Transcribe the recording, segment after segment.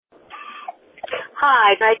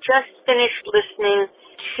Hi, I just finished listening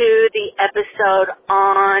to the episode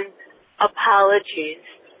on apologies,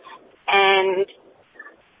 and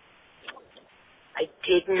I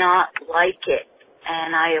did not like it,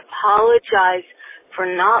 and I apologize for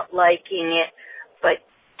not liking it, but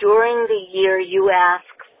during the year you ask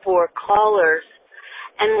for callers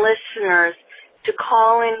and listeners to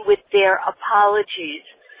call in with their apologies,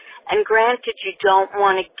 and granted you don't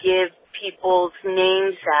want to give people's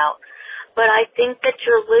names out, but I think that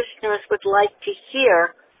your listeners would like to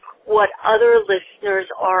hear what other listeners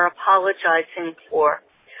are apologizing for.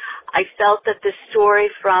 I felt that the story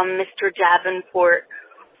from Mr. Davenport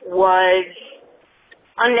was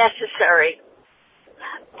unnecessary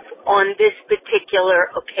on this particular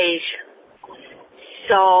occasion.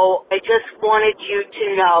 So I just wanted you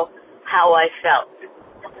to know how I felt.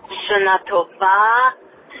 Shana Tova,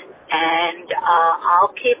 and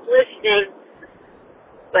I'll keep listening,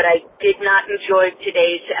 but I did not enjoy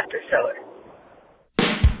today's episode.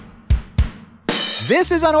 This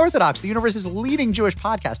is Unorthodox, the universe's leading Jewish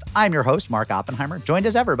podcast. I'm your host, Mark Oppenheimer, joined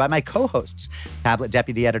as ever by my co-hosts, Tablet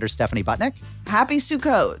Deputy Editor Stephanie Butnick. Happy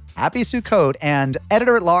Sukkot. Happy Sukkot. And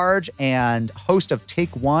Editor-at-Large and host of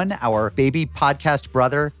Take One, our baby podcast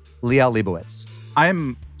brother, Liel Leibowitz.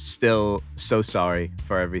 I'm still so sorry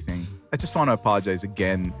for everything. I just want to apologize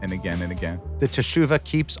again and again and again. The teshuva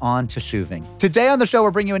keeps on teshuving. Today on the show,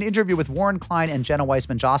 we're bringing you an interview with Warren Klein and Jenna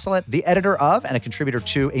Weissman-Josselett, the editor of and a contributor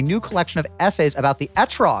to a new collection of essays about the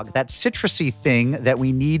etrog, that citrusy thing that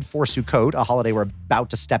we need for Sukkot, a holiday we're about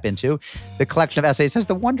to step into. The collection of essays has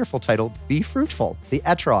the wonderful title, Be Fruitful, the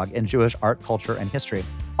etrog in Jewish art, culture, and history.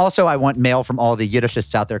 Also, I want mail from all the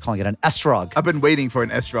Yiddishists out there calling it an estrog. I've been waiting for an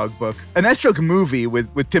estrog book. An estrog movie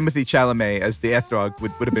with Timothy Chalamet as the etrog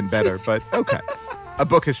would have been better, but okay. A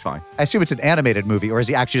book is fine. I assume it's an animated movie, or is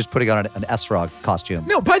he actually just putting on an estrog costume?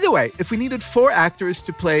 No, by the way, if we needed 4 actors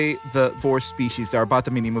to play the 4 species that are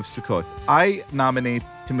Bat Minim of Sukkot, I nominate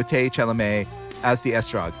Timotei Chalamet as the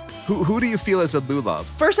estrog. Who do you feel as a lulav?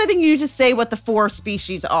 First, I think you need to say what the 4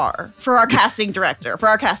 species are for our casting director, for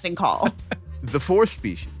our casting call. The 4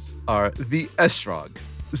 species are the estrog,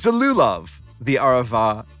 the lulav, the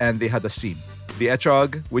arava, and the hadassim. The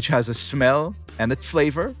etrog, which has a smell and a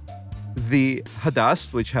flavor. The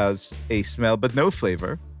hadas, which has a smell but no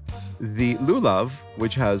flavor. The lulav,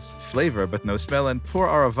 which has flavor but no smell. And poor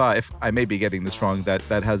arava, if I may be getting this wrong, that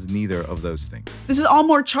has neither of those things. This is all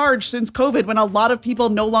more charged since COVID, when a lot of people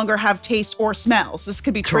no longer have taste or smell. So this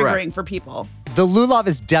could be triggering for people. The lulav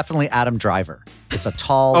is definitely Adam Driver. It's a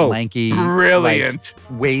tall, lanky, brilliant,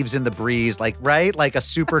 waves in the breeze, right? Like a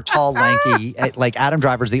super tall, lanky, like Adam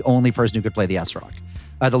Driver's the only person who could play the estrog.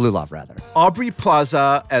 The lulav, rather. Aubrey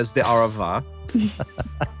Plaza as the arava.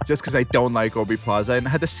 Just because I don't like Aubrey Plaza. And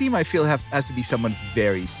Hadassim, I feel, has to be someone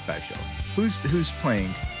very special. Who's playing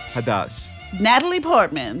Hadas? Natalie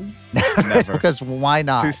Portman. Never. Because why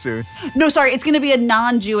not? Too soon. No, sorry. It's going to be a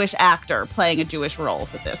non-Jewish actor playing a Jewish role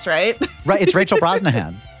for this, right? Right. It's Rachel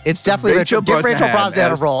Brosnahan. It's definitely Rachel. Give Rachel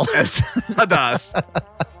Brosnahan a role. As Hadas.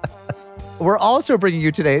 We're also bringing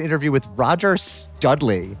you today an interview with Roger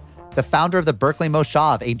Studley, the founder of the Berkeley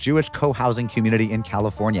Moshav, a Jewish co-housing community in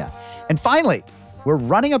California. And finally, we're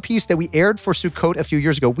running a piece that we aired for Sukkot a few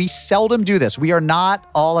years ago. We seldom do this. We are not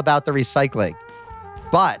all about the recycling.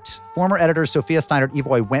 But former editor Sophia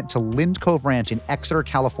Steinert-Evoy went to Lind Cove Ranch in Exeter,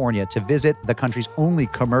 California to visit the country's only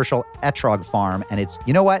commercial etrog farm. And it's,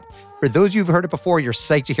 you know what? For those of you who've heard it before, you're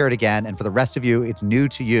psyched to hear it again. And for the rest of you, it's new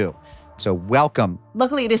to you. So welcome.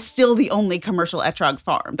 Luckily, it is still the only commercial etrog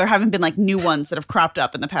farm. There haven't been new ones that have cropped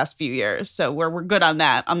up in the past few years. So we're good on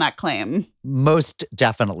that claim. Most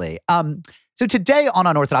definitely. So today on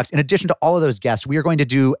Unorthodox, in addition to all of those guests, we are going to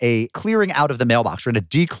do a clearing out of the mailbox. We're going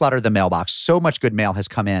to declutter the mailbox. So much good mail has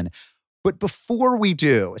come in. But before we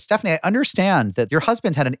do, Stephanie, I understand that your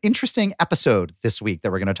husband had an interesting episode this week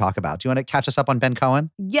that we're going to talk about. Do you want to catch us up on Ben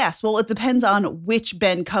Cohen? Yes. Well, it depends on which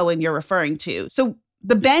Ben Cohen you're referring to. So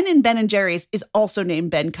the Ben in Ben and Jerry's is also named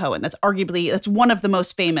Ben Cohen. That's one of the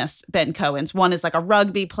most famous Ben Cohens. One is like a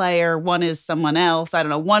rugby player. One is someone else. I don't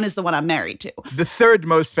know. One is the one I'm married to. The third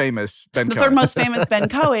most famous Ben Cohen. The third most famous Ben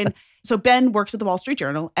Cohen. So Ben works at the Wall Street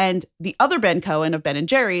Journal, and the other Ben Cohen of Ben and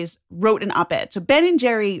Jerry's wrote an op-ed. So Ben and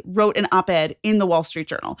Jerry wrote an op-ed in the Wall Street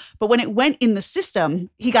Journal. But when it went in the system,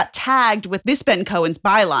 he got tagged with this Ben Cohen's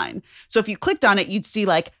byline. So if you clicked on it, you'd see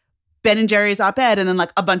Ben and Jerry's op-ed and then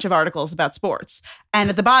a bunch of articles about sports. And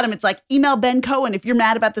at the bottom, it's email Ben Cohen if you're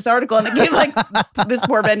mad about this article. And it gave this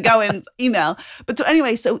poor Ben Cohen's email. But so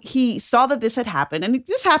anyway, so he saw that this had happened. And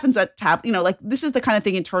this happens at this is the kind of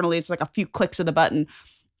thing internally. It's a few clicks of the button.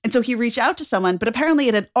 And so he reached out to someone, but apparently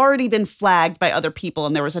it had already been flagged by other people.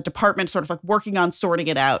 And there was a department sort of like working on sorting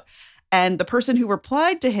it out. And the person who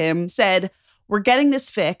replied to him said, "We're getting this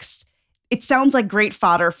fixed. It sounds like great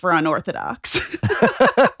fodder for Unorthodox."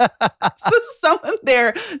 So someone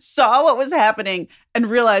there saw what was happening and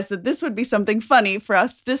realized that this would be something funny for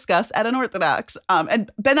us to discuss at Unorthodox.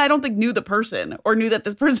 And Ben, I don't think, knew the person or knew that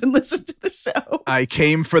this person listened to the show. I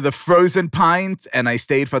came for the frozen pint and I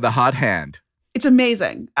stayed for the hot hand. It's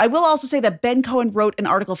amazing. I will also say that Ben Cohen wrote an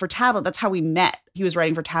article for Tablet. That's how we met. He was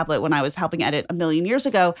writing for Tablet when I was helping edit a million years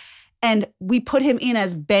ago. And we put him in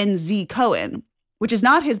as Ben Z. Cohen, which is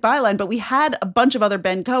not his byline, but we had a bunch of other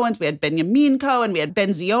Ben Cohens. We had Benjamin Cohen. We had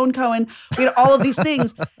Ben Zion Cohen. We had all of these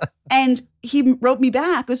things. And he wrote me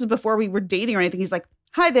back. This is before we were dating or anything. He's like,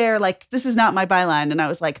 "Hi there, like, this is not my byline." And I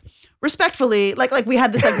was like, respectfully, like we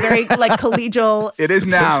had this like very like collegial. It is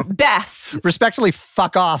now. Best. Respectfully,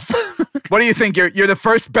 fuck off. What do you think? You're the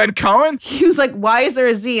first Ben Cohen? He was like, "Why is there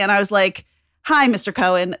a Z?" And I was like, "Hi, Mr.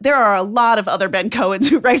 Cohen. There are a lot of other Ben Cohens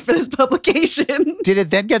who write for this publication." Did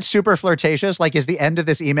it then get super flirtatious? Like, is the end of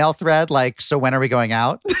this email thread like, "So when are we going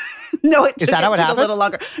out"? No, it Is took, that how it took happened? a little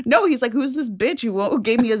longer. No, he's like, "Who's this bitch who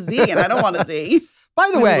gave me a Z?" And I don't want a Z. By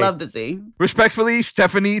the I way, love the Z. Respectfully,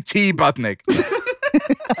 Stephanie T. Butnick.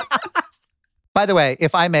 By the way,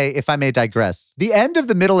 if I may digress, the end of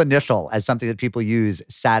the middle initial as something that people use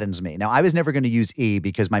saddens me. Now, I was never going to use E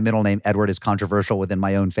because my middle name, Edward, is controversial within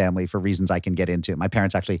my own family for reasons I can get into. My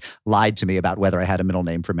parents actually lied to me about whether I had a middle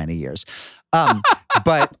name for many years.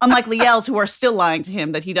 But unlike Liel's, who are still lying to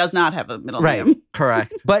him that he does not have a middle name.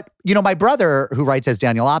 Correct. But, my brother, who writes as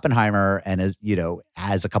Daniel Oppenheimer and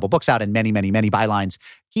has a couple books out and many, many, many bylines,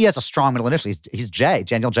 he has a strong middle initial. He's J.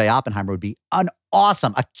 Daniel J. Oppenheimer would be a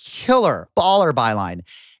killer, baller byline.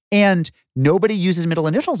 And nobody uses middle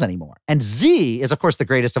initials anymore. And Z is, of course, the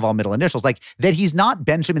greatest of all middle initials. Like, that he's not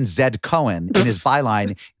Benjamin Zed Cohen in his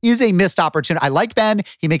byline is a missed opportunity. I like Ben.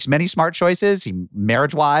 He makes many smart choices,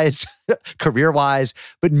 marriage-wise, career-wise,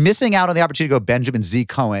 but missing out on the opportunity to go Benjamin Z.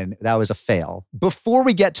 Cohen, that was a fail. Before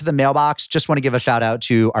we get to the mailbox, just want to give a shout out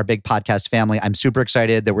to our big podcast family. I'm super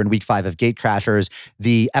excited that we're in week 5 of Gatecrashers.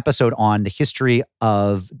 The episode on the history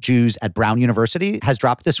of Jews at Brown University has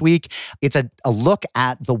dropped this week. It's a look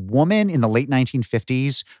at the woman in the late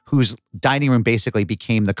 1950s whose dining room basically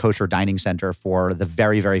became the kosher dining center for the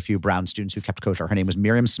very, very few Brown students who kept kosher. Her name was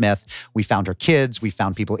Miriam Smith. We found her kids. We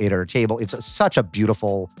found people ate at her table. It's such a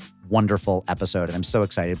beautiful, wonderful episode, and I'm so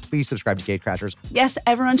excited. Please subscribe to Gatecrashers. Yes,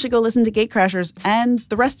 everyone should go listen to Gatecrashers and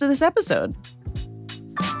the rest of this episode.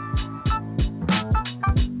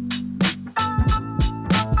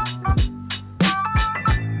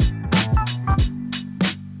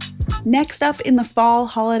 Next up in the fall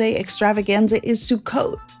holiday extravaganza is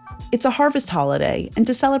Sukkot. It's a harvest holiday, and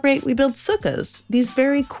to celebrate, we build sukkahs, these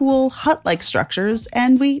very cool hut-like structures,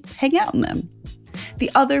 and we hang out in them. The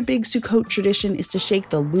other big Sukkot tradition is to shake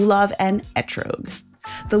the lulav and etrog.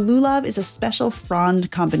 The lulav is a special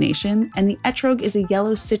frond combination, and the etrog is a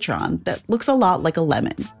yellow citron that looks a lot like a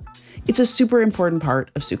lemon. It's a super important part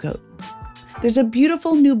of Sukkot. There's a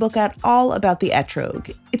beautiful new book out all about the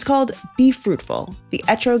etrog. It's called Be Fruitful, the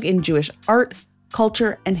etrog in Jewish art,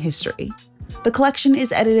 culture, and history. The collection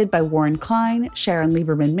is edited by Warren Klein, Sharon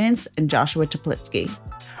Lieberman-Mintz, and Joshua Teplitsky.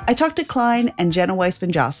 I talked to Klein and Jenna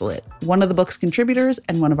Weissman-Josselit, one of the book's contributors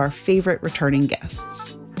and one of our favorite returning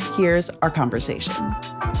guests. Here's our conversation.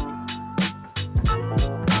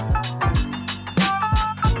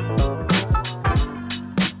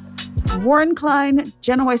 Warren Klein,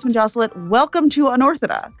 Jenna Weissman-Josselit, welcome to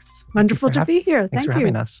Unorthodox. Wonderful to be here. Thanks for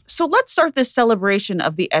having us. So let's start this celebration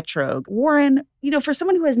of the etrog. Warren, for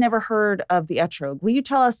someone who has never heard of the etrog, will you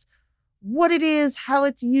tell us what it is, how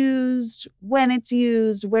it's used, when it's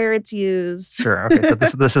used, where it's used? Sure. Okay.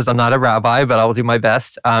 So this is, I'm not a rabbi, but I will do my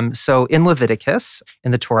best. So in Leviticus,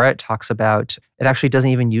 in the Torah, it talks about, it actually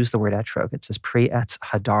doesn't even use the word etrog. It says Pri Etz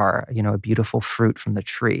Hadar, a beautiful fruit from the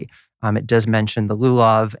tree. It does mention the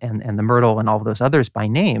lulav and the myrtle and all of those others by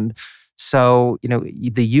name. So,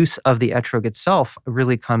 the use of the etrog itself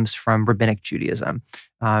really comes from Rabbinic Judaism.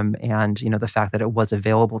 And, the fact that it was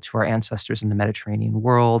available to our ancestors in the Mediterranean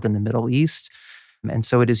world and the Middle East. And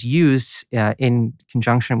so it is used in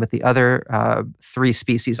conjunction with the other 3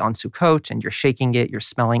 species on Sukkot, and you're shaking it, you're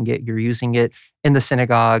smelling it, you're using it in the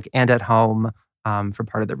synagogue and at home for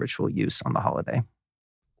part of the ritual use on the holiday.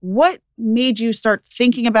 What made you start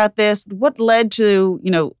thinking about this? What led to,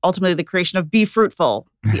 ultimately the creation of Be Fruitful,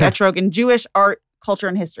 the etrog in Jewish art, culture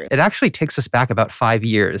and history? It actually takes us back about 5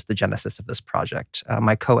 years, the genesis of this project.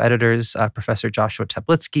 My co-editors, Professor Joshua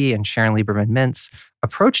Teplitsky and Sharon Lieberman-Mintz,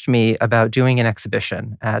 approached me about doing an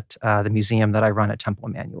exhibition at the museum that I run at Temple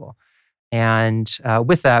Emmanuel. And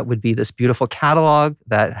with that would be this beautiful catalog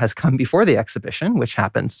that has come before the exhibition, which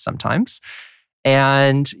happens sometimes.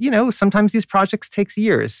 And, sometimes these projects takes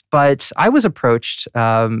years. But I was approached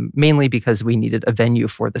mainly because we needed a venue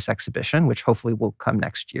for this exhibition, which hopefully will come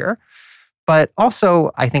next year. But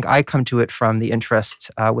also, I think I come to it from the interest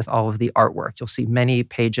with all of the artwork. You'll see many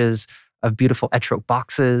pages of beautiful etrog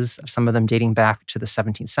boxes, some of them dating back to the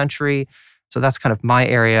 17th century. So that's kind of my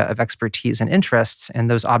area of expertise and interests, and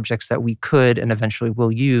those objects that we could and eventually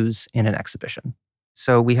will use in an exhibition.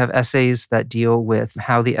 So we have essays that deal with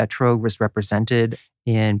how the etrog was represented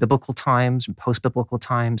in biblical times and post-biblical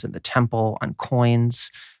times in the temple, on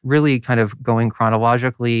coins, really kind of going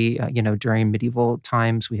chronologically, during medieval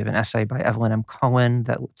times. We have an essay by Evelyn M. Cohen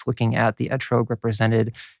that's looking at the etrog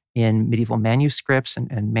represented in medieval manuscripts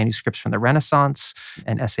and manuscripts from the Renaissance,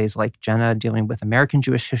 and essays like Jenna dealing with American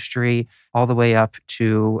Jewish history, all the way up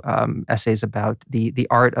to essays about the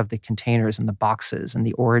art of the containers and the boxes and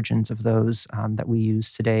the origins of those that we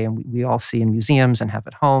use today and we all see in museums and have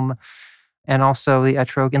at home. And also the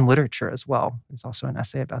etrog in literature as well. There's also an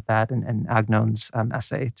essay about that and Agnon's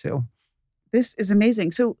essay too. This is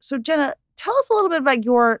amazing. So Jenna, tell us a little bit about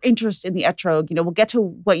your interest in the etrog. We'll get to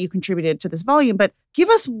what you contributed to this volume, but give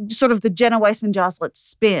us sort of the Jenna Weissman-Joslett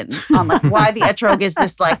spin on why the etrog is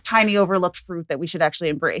this tiny overlooked fruit that we should actually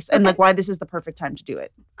embrace, and why this is the perfect time to do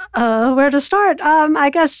it. Where to start? I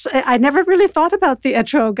guess I never really thought about the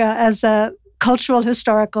etrog as a cultural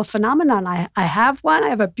historical phenomenon. I have one. I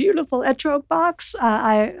have a beautiful etrog box.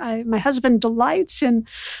 My husband delights in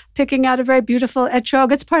picking out a very beautiful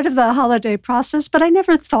etrog. It's part of the holiday process, but I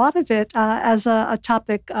never thought of it as a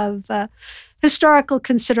topic of historical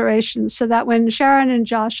considerations, so that when Sharon and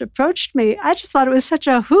Josh approached me, I just thought it was such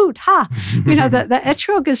a hoot. The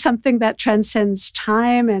etrog is something that transcends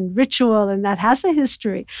time and ritual and that has a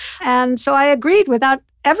history. And so I agreed without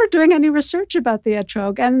ever doing any research about the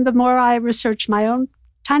etrog. And the more I researched my own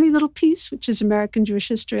tiny little piece, which is American Jewish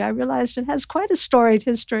history, I realized it has quite a storied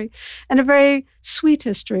history and a very sweet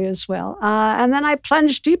history as well. And then I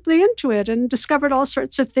plunged deeply into it and discovered all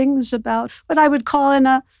sorts of things about what I would call, in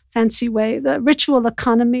a fancy way, the ritual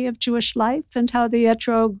economy of Jewish life, and how the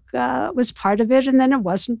etrog was part of it, and then it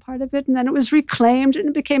wasn't part of it, and then it was reclaimed and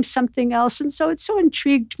it became something else. And so it so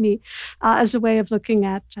intrigued me as a way of looking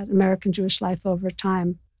at American Jewish life over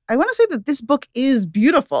time. I want to say that this book is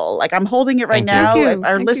beautiful. I'm holding it right now.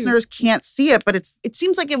 Our listeners can't see it, but it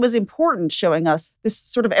seems like it was important showing us this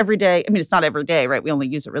sort of everyday. I mean, it's not every day, right? We only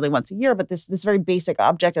use it really once a year, but this very basic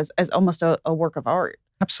object as almost a work of art.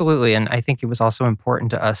 Absolutely. And I think it was also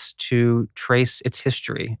important to us to trace its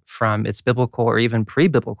history from its biblical or even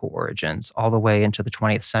pre-biblical origins all the way into the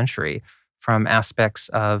 20th century, from aspects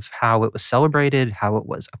of how it was celebrated, how it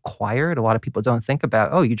was acquired. A lot of people don't think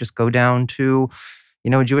about, you just go down to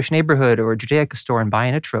a Jewish neighborhood or a Judaica store and buy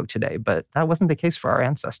an etrog today. But that wasn't the case for our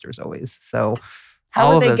ancestors always. So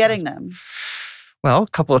how are they getting them? Well, a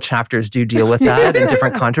couple of chapters do deal with that and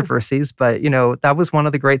different controversies. But, that was one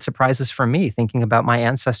of the great surprises for me, thinking about my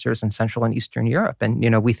ancestors in Central and Eastern Europe.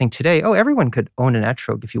 And, we think today, everyone could own an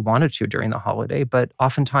etrog if you wanted to during the holiday. But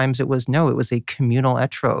oftentimes it was a communal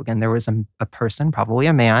etrog. And there was a person, probably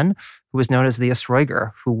a man, who was known as the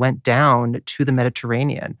Esroiger, who went down to the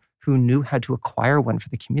Mediterranean, who knew how to acquire one for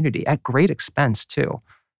the community at great expense too.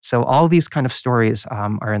 So all these kind of stories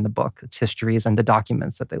are in the book. It's histories and the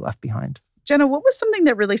documents that they left behind. Jenna, what was something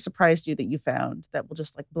that really surprised you that you found that will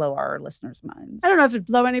just blow our listeners' minds? I don't know if it'd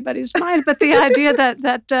blow anybody's mind, but the idea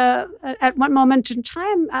that at one moment in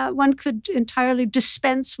time, one could entirely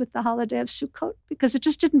dispense with the holiday of Sukkot because it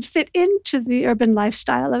just didn't fit into the urban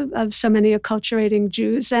lifestyle of so many acculturating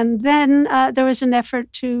Jews. And then there was an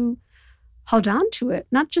effort to hold on to it,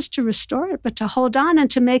 not just to restore it, but to hold on and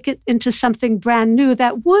to make it into something brand new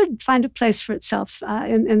that would find a place for itself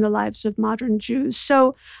in the lives of modern Jews.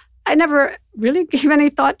 So I never really gave any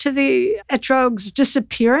thought to the etrog's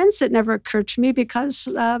disappearance. It never occurred to me because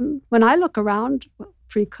when I look around,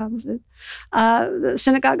 pre-COVID, the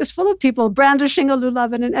synagogue is full of people brandishing a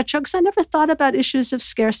lulav and an etrog. So I never thought about issues of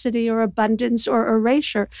scarcity or abundance or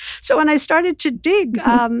erasure. So when I started to dig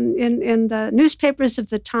in the newspapers of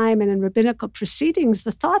the time and in rabbinical proceedings,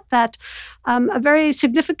 the thought that a very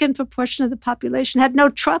significant proportion of the population had no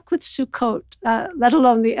truck with Sukkot, let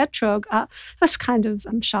alone the etrog, was kind of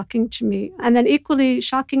shocking to me. And then equally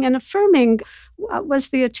shocking and affirming was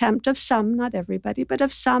the attempt of some, not everybody, but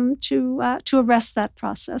of some to arrest that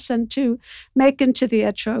process and to to make into the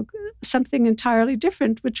etrog something entirely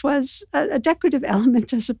different, which was a decorative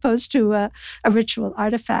element as opposed to a ritual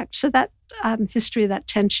artifact. So that history, that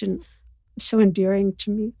tension, is so endearing to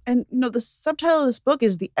me. And, the subtitle of this book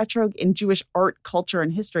is The Etrog in Jewish Art, Culture,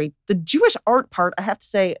 and History. The Jewish art part, I have to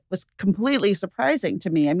say, was completely surprising to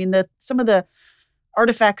me. I mean, some of the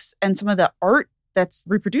artifacts and some of the art that's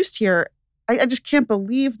reproduced here, I just can't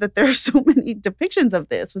believe that there are so many depictions of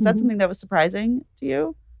this. Was that something that was surprising to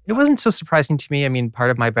you? It wasn't so surprising to me. I mean,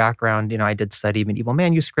 part of my background, I did study medieval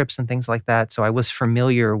manuscripts and things like that. So I was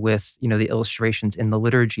familiar with, the illustrations in the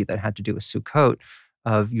liturgy that had to do with Sukkot,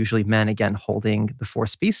 of usually men, again, holding the four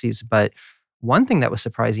species. But one thing that was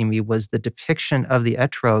surprising me was the depiction of the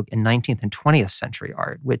etrog in 19th and 20th century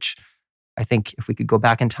art, which I think if we could go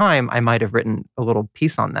back in time, I might have written a little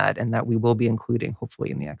piece on that, and that we will be including, hopefully,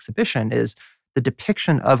 in the exhibition, is the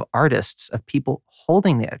depiction of artists, of people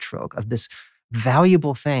holding the etrog, of this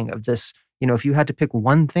valuable thing, of this, if you had to pick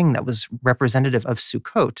one thing that was representative of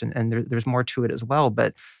Sukkot, and there's more to it as well,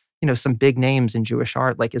 but, some big names in Jewish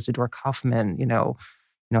art, like Isidore Kaufman,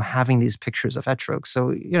 having these pictures of etrog.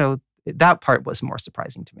 So, that part was more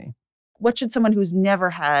surprising to me. What should someone who's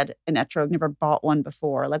never had an etrog, never bought one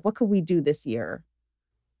before, what could we do this year?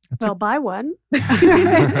 Buy one,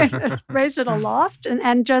 raise it aloft,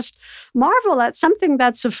 and just marvel at something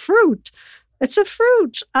that's a fruit. It's a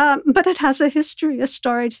fruit, but it has a history, a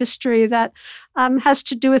storied history that has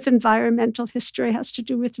to do with environmental history, has to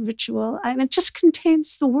do with ritual. It just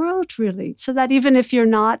contains the world, really, so that even if you're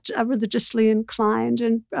not religiously inclined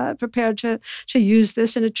and prepared to use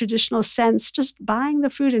this in a traditional sense, just buying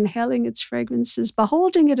the fruit, inhaling its fragrances,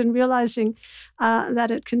 beholding it and realizing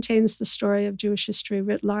that it contains the story of Jewish history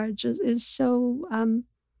writ large is so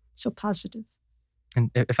positive.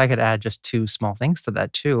 And if I could add just two small things to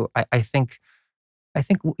that too, I think,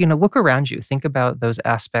 look around you. Think about those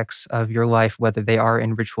aspects of your life, whether they are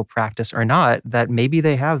in ritual practice or not, that maybe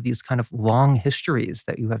they have these kind of long histories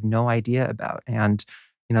that you have no idea about. And,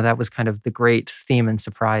 that was kind of the great theme and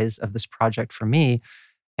surprise of this project for me.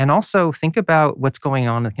 And also think about what's going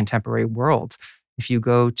on in the contemporary world. If you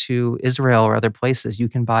go to Israel or other places, you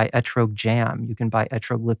can buy etrog jam, you can buy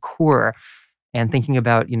etrog liqueur. And thinking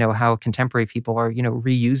about, how contemporary people are,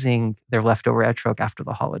 reusing their leftover etrog after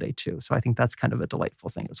the holiday too. So I think that's kind of a delightful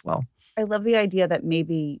thing as well. I love the idea that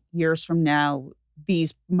maybe years from now,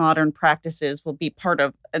 these modern practices will be part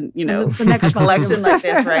of, the next collection like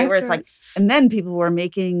this, right? Where it's like, and then people were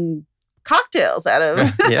making cocktails out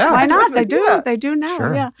of. Yeah. Why not? They do. They do now.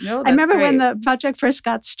 Sure. Yeah. No, I remember great. when the project first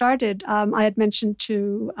got started, I had mentioned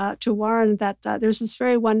to Warren that there's this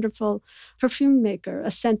very wonderful perfume maker,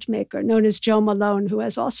 a scent maker known as Jo Malone, who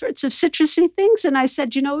has all sorts of citrusy things. And I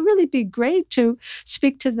said, it would really be great to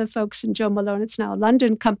speak to the folks in Jo Malone. It's now a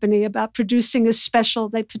London company, about producing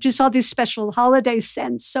they produce all these special holiday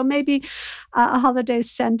scents. So maybe a holiday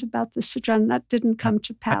scent about the citron. That didn't come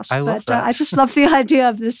to pass. I love that. I just love the idea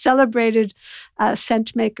of this celebrated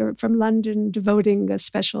scent maker from London devoting a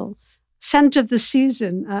special scent of the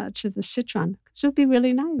season to the citron. So it would be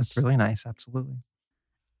really nice. That's really nice. Absolutely.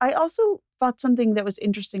 I also thought something that was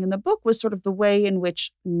interesting in the book was sort of the way in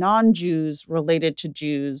which non-Jews related to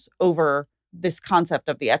Jews over this concept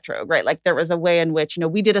of the etrog, right? Like there was a way in which,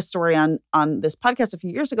 we did a story on this podcast a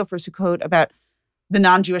few years ago for Sukkot about the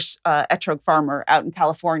non-Jewish etrog farmer out in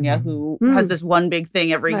California who has this one big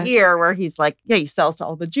thing every year where he's like, he sells to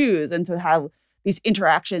all the Jews. And to have these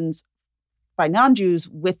interactions by non-Jews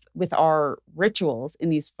with our rituals in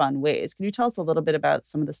these fun ways. Can you tell us a little bit about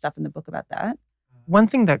some of the stuff in the book about that? One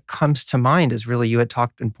thing that comes to mind is really, you had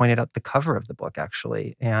talked and pointed out the cover of the book,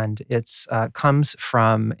 actually. And it's comes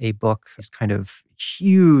from a book, these kind of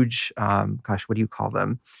huge, what do you call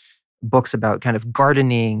them? Books about kind of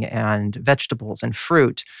gardening and vegetables and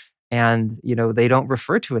fruit. And, they don't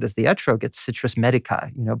refer to it as the etrog, it's Citrus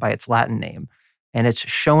medica, by its Latin name. And it's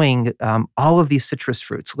showing all of these citrus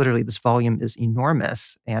fruits. Literally, this volume is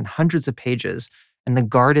enormous and hundreds of pages, and the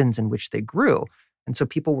gardens in which they grew. And so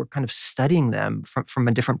people were kind of studying them from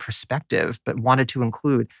a different perspective, but wanted to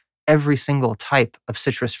include every single type of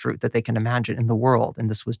citrus fruit that they can imagine in the world. And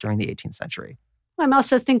this was during the 18th century. I'm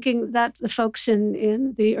also thinking that the folks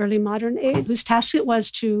in the early modern age, whose task it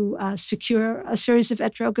was to secure a series of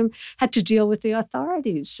etrogam, had to deal with the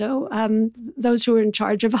authorities. So those who were in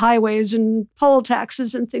charge of highways and poll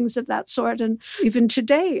taxes and things of that sort. And even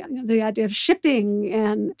today, the idea of shipping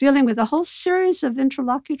and dealing with a whole series of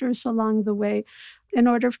interlocutors along the way in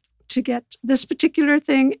order to get this particular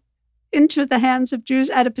thing into the hands of Jews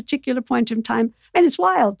at a particular point in time. And it's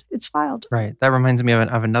wild. It's wild. Right. That reminds me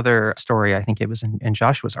of another story. I think it was in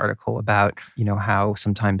Joshua's article about, how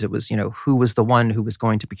sometimes it was, who was the one who was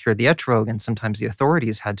going to procure the etrog, and sometimes the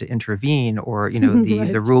authorities had to intervene, or,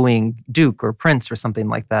 Right. the ruling duke or prince or something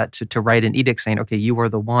like that to write an edict saying, okay, you are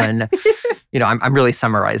the one. I'm really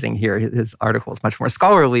summarizing here. His article is much more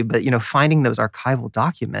scholarly, but, finding those archival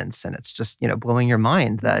documents, and it's just, blowing your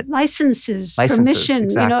mind that licenses, permission,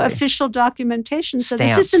 exactly. Official documentation. So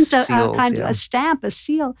Stamps, this isn't a seals, kind of yeah. a stamp, a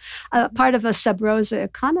seal, part of a sub rosa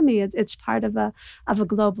economy. It's part of a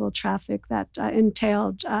global traffic that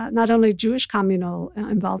entailed not only Jewish communal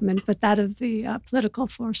involvement, but that of the political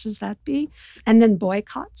forces that be, and then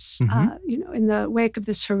boycotts. In the wake of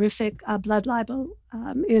this horrific blood libel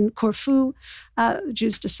in Corfu,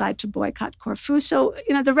 Jews decide to boycott Corfu. So,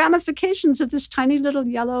 the ramifications of this tiny little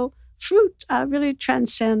yellow fruit really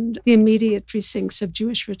transcend the immediate precincts of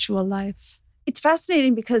Jewish ritual life. It's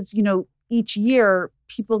fascinating because, each year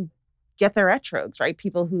people get their etrogs, right?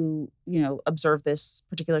 People who, observe this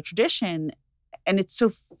particular tradition. And it's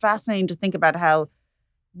so fascinating to think about how,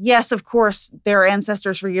 yes, of course, their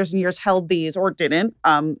ancestors for years and years held these or didn't.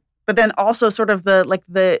 But then also sort of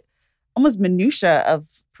the almost minutia of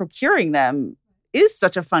procuring them is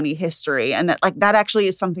such a funny history. And that actually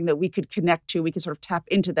is something that we could connect to. We could sort of tap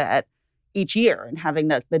into that each year, and having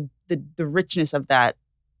the richness of that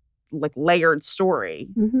layered story.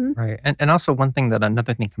 Mm-hmm. Right. And also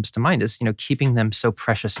another thing comes to mind is, keeping them so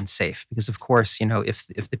precious and safe. Because of course, if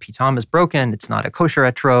the pitam is broken, it's not a kosher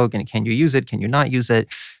etrog, and can you use it? Can you not use it?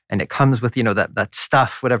 And it comes with, that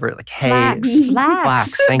stuff, whatever, like hay.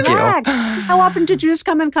 Flax. Thank flax. you. How often did Jews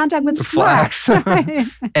come in contact with flax?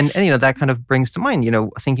 and that kind of brings to mind,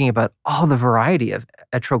 thinking about all the variety of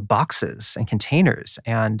etrog boxes and containers.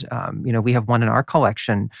 And, we have one in our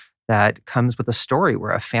collection that comes with a story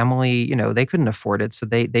where a family, they couldn't afford it. So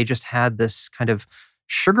they just had this kind of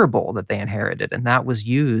sugar bowl that they inherited. And that was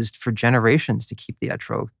used for generations to keep the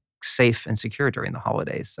etrog safe and secure during the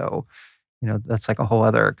holidays. So, that's like a whole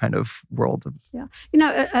other kind of world. Yeah.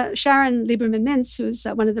 Sharon Lieberman Mintz, who's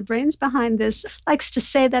one of the brains behind this, likes to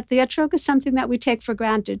say that the etrog is something that we take for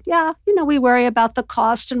granted. Yeah, we worry about the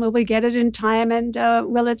cost and will we get it in time, and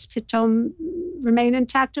will its pitom remain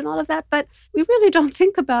intact and all of that. But we really don't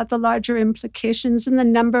think about the larger implications and the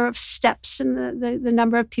number of steps and the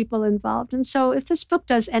number of people involved. And so if this book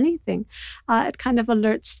does anything, it kind of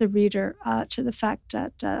alerts the reader to the fact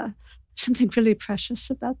that something really precious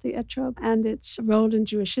about the etrog and its role in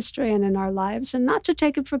Jewish history and in our lives, and not to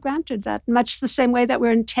take it for granted, that much the same way that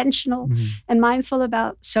we're intentional and mindful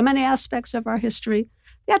about so many aspects of our history,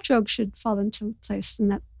 the etrog should fall into place in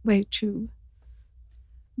that way too.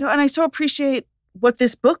 No, and I so appreciate what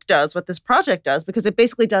this book does, what this project does, because it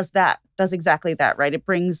basically does exactly that, right? It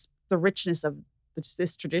brings the richness of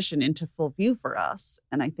this tradition into full view for us.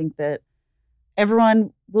 And I think that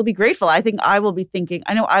everyone will be grateful. I will be thinking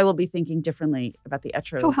differently about the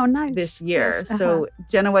etrog how nice. This year. Yes, So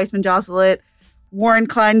Jenna Weissman-Josselett, Warren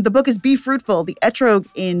Klein, the book is Be Fruitful, The Etrog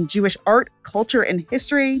in Jewish Art, Culture, and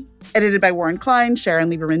History, edited by Warren Klein, Sharon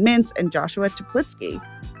Lieberman Mintz, and Joshua Teplitsky.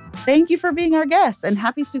 Thank you for being our guest, and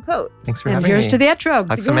happy Sukkot. Thanks for and having me. here's to the etrog.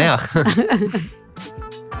 Chag Sameach. Yes.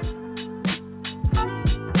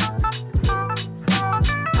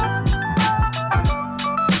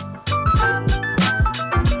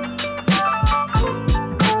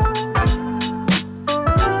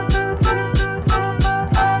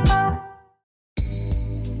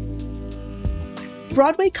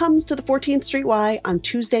 Broadway comes to the 14th Street Y on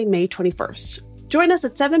Tuesday, May 21st. Join us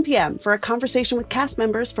at 7 p.m. for a conversation with cast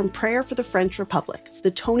members from Prayer for the French Republic, the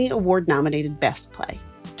Tony Award-nominated Best Play.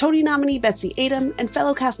 Tony nominee Betsy Adam and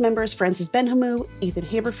fellow cast members Frances Benhamou, Ethan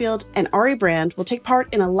Haberfield, and Ari Brand will take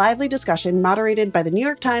part in a lively discussion moderated by the New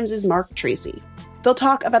York Times' Mark Tracy. They'll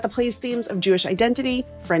talk about the play's themes of Jewish identity,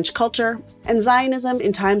 French culture, and Zionism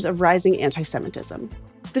in times of rising anti-Semitism.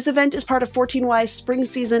 This event is part of 14Y's spring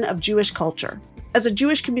season of Jewish culture. As a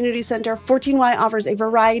Jewish community center, 14Y offers a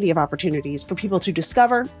variety of opportunities for people to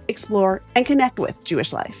discover, explore, and connect with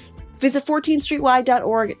Jewish life. Visit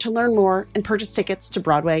 14streety.org to learn more and purchase tickets to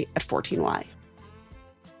Broadway at 14Y.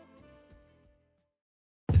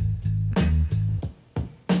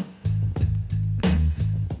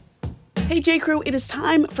 Hey J.Crew, it is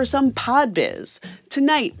time for some pod biz.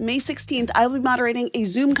 Tonight, May 16th, I will be moderating a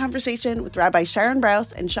Zoom conversation with Rabbi Sharon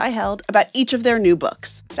Brous and Shai Held about each of their new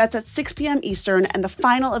books. That's at 6 p.m. Eastern and the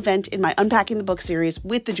final event in my Unpacking the Book series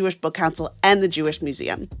with the Jewish Book Council and the Jewish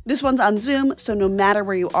Museum. This one's on Zoom, so no matter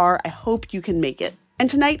where you are, I hope you can make it. And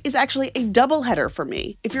tonight is actually a doubleheader for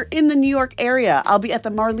me. If you're in the New York area, I'll be at the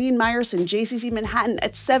Marlene Meyerson JCC Manhattan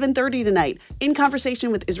at 7:30 tonight in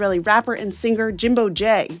conversation with Israeli rapper and singer Jimbo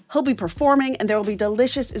J. He'll be performing, and there will be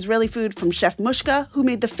delicious Israeli food from Chef Mushka, who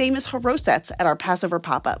made the famous harosets at our Passover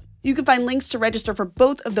pop-up. You can find links to register for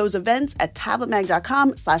both of those events at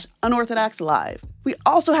tabletmag.com/unorthodoxlive. We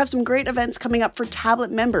also have some great events coming up for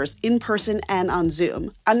Tablet members in person and on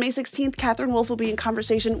Zoom. On May 16th, Catherine Wolf will be in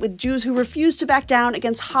conversation with Jews who refuse to back down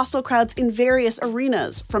against hostile crowds in various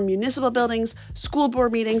arenas, from municipal buildings, school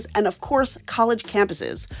board meetings, and of course, college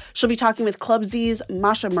campuses. She'll be talking with Club Z's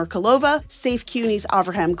Masha Merkalova, Safe CUNY's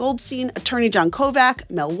Avraham Goldstein, attorney John Kovac,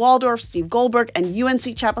 Mel Waldorf, Steve Goldberg, and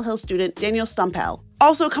UNC Chapel Hill student Daniel Stumpel.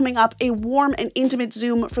 Also coming up, a warm and intimate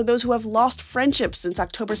Zoom for those who have lost friendships since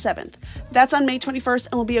October 7th. That's on May 21st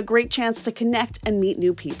and will be a great chance to connect and meet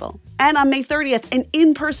new people. And on May 30th, an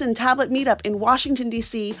in-person Tablet meetup in Washington,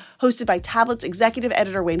 D.C., hosted by Tablet's executive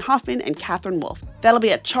editor Wayne Hoffman and Catherine Wolf. That'll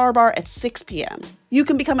be at Char Bar at 6 p.m. You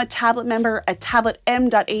can become a Tablet member at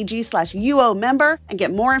tabletm.ag/UO member and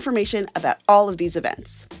get more information about all of these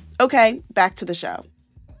events. Okay, back to the show.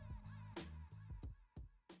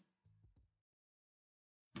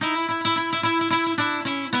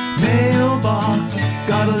 Mailbox,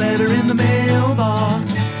 got a letter in the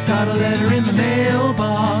mailbox, got a letter in the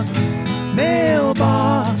mailbox,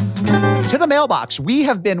 mailbox. To the mailbox. We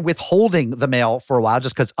have been withholding the mail for a while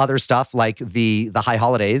just because other stuff like the high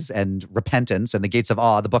holidays and repentance and the gates of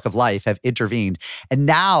awe, the book of life have intervened. And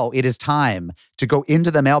now it is time to go into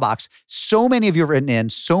the mailbox. So many of you have written in,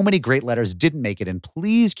 so many great letters didn't make it in.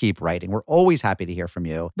 Please keep writing. We're always happy to hear from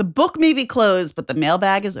you. The book may be closed, but the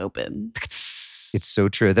mailbag is open. It's so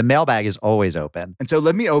true. The mailbag is always open. And so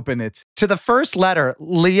let me open it. To the first letter,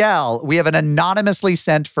 Liel, we have an anonymously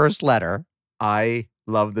sent first letter. I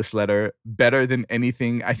love this letter better than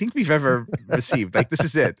anything I think we've ever received. Like, this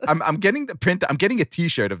is it. I'm getting the print. I'm getting a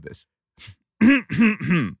t-shirt of this.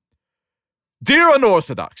 Dear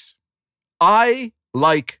Unorthodox, I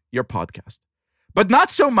like your podcast, but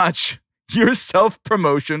not so much your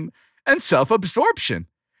self-promotion and self-absorption.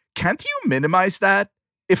 Can't you minimize that?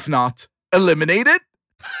 If not, eliminate it?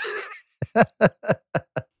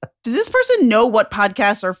 Does this person know what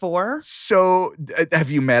podcasts are for? So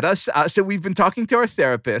have you met us? So we've been talking to our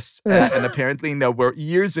therapists and apparently no, we're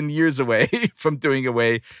years and years away from doing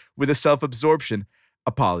away with the self-absorption.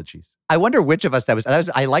 Apologies. I wonder which of us that was.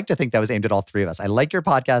 I like to think that was aimed at all three of us. I like your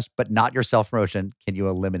podcast, but not your self-promotion. Can you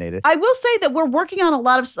eliminate it? I will say that we're working on a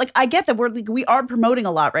lot of, like, I get that we are promoting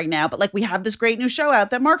a lot right now, but like we have this great new show out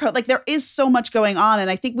that Mark, like there is so much going on. And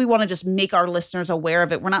I think we want to just make our listeners aware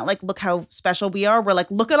of it. We're not like, look how special we are. We're like,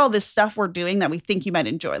 look at all this stuff we're doing that we think you might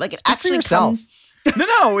enjoy. Like, it's actually yourself.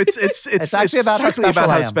 No, it's actually about how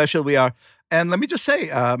special we are. And let me just say,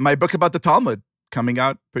 my book about the Talmud coming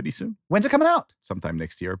out pretty soon. When's it coming out? Sometime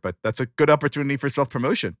next year, but that's a good opportunity for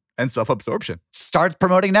self-promotion and self-absorption. Start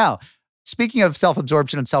promoting now. Speaking of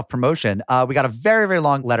self-absorption and self-promotion, we got a very, very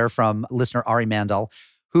long letter from listener Ari Mandel,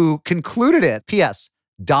 who concluded it. P.S.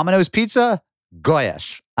 Domino's Pizza,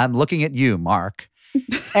 Goyish. I'm looking at you, Mark.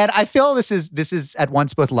 And I feel this is at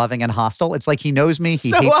once both loving and hostile. It's like he knows me,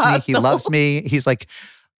 he hates hostile. Me, he loves me. He's like,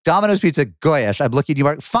 Domino's Pizza, Goyish. I'm looking at you,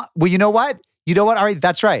 Mark. Well, you know what? You know what, Ari?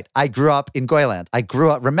 That's right. I grew up in Goyland.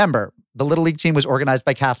 Remember, the Little League team was organized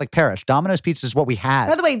by Catholic Parish. Domino's Pizza is what we had.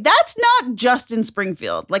 By the way, that's not just in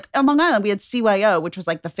Springfield. Like on Long Island, we had CYO, which was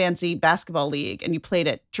like the fancy basketball league, and you played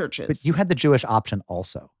at churches. But you had the Jewish option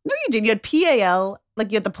also. No, you didn't. You had PAL,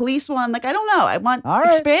 like you had the police one. Like, I don't know. I want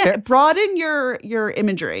expand, broaden your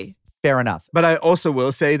imagery. Fair enough. But I also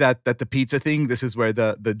will say that the pizza thing, this is where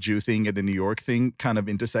the Jew thing and the New York thing kind of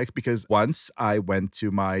intersect, because once I went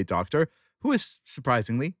to my doctor, who is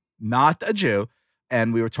surprisingly not a Jew,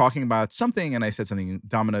 and we were talking about something, and I said something,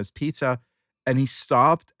 Domino's Pizza, and he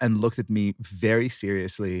stopped and looked at me very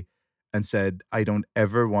seriously and said, I don't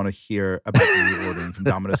ever want to hear about you ordering from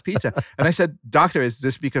Domino's Pizza. And I said, doctor, is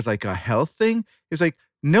this because like a health thing? He's like,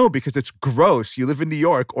 no, because it's gross. You live in New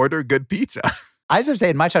York, order good pizza. I just have to say,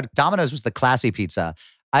 in my childhood, Domino's was the classy pizza.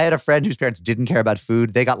 I had a friend whose parents didn't care about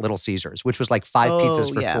food. They got Little Caesars, which was like 5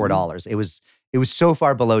 pizzas for $4. It was so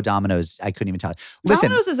far below Domino's, I couldn't even tell. Listen,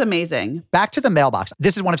 Domino's is amazing. Back to the mailbox.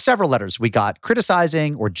 This is one of several letters we got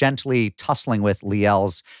criticizing or gently tussling with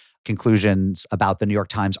Liel's conclusions about the New York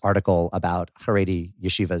Times article about Haredi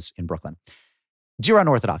yeshivas in Brooklyn. Dear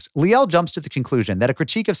Unorthodox, Liel jumps to the conclusion that a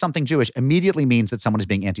critique of something Jewish immediately means that someone is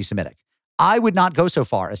being anti-Semitic. I would not go so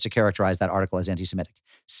far as to characterize that article as anti-Semitic.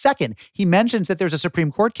 Second, he mentions that there's a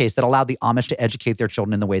Supreme Court case that allowed the Amish to educate their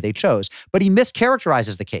children in the way they chose, but he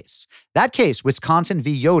mischaracterizes the case. That case, Wisconsin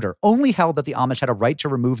v. Yoder, only held that the Amish had a right to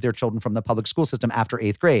remove their children from the public school system after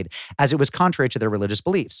 8th grade, as it was contrary to their religious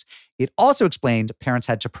beliefs. It also explained parents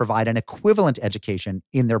had to provide an equivalent education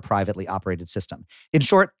in their privately operated system. In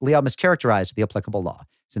short, Liel mischaracterized the applicable law.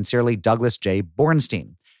 Sincerely, Douglas J.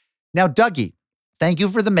 Bornstein. Now, Dougie, thank you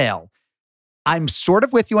for the mail. I'm sort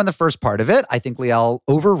of with you on the first part of it. I think Liel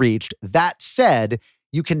overreached. That said,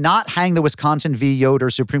 you cannot hang the Wisconsin v.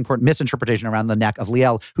 Yoder Supreme Court misinterpretation around the neck of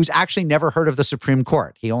Liel, who's actually never heard of the Supreme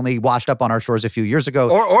Court. He only washed up on our shores a few years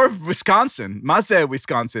ago. Or Wisconsin. Maze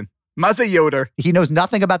Wisconsin. Maze Yoder. He knows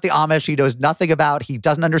nothing about the Amish. He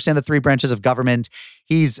doesn't understand the three branches of government.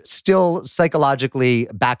 He's still psychologically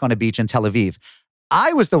back on a beach in Tel Aviv.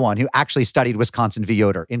 I was the one who actually studied Wisconsin v.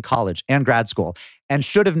 Yoder in college and grad school and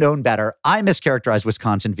should have known better. I mischaracterized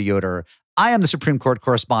Wisconsin v. Yoder. I am the Supreme Court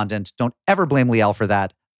correspondent. Don't ever blame Liel for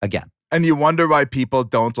that again. And you wonder why people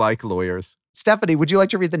don't like lawyers. Stephanie, would you like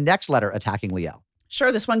to read the next letter attacking Liel?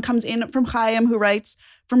 Sure, this one comes in from Chaim, who writes,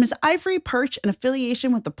 from his ivory perch and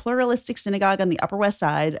affiliation with the pluralistic synagogue on the Upper West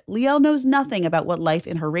Side, Liel knows nothing about what life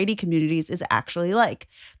in Haredi communities is actually like.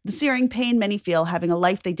 The searing pain many feel having a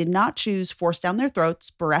life they did not choose forced down their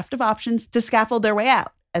throats, bereft of options to scaffold their way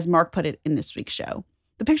out, as Mark put it in this week's show.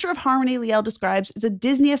 The picture of harmony Liel describes is a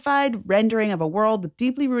Disneyified rendering of a world with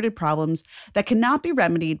deeply rooted problems that cannot be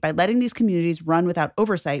remedied by letting these communities run without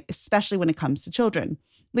oversight, especially when it comes to children.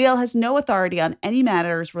 Liel has no authority on any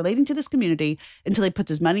matters relating to this community until he puts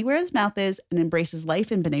his money where his mouth is and embraces life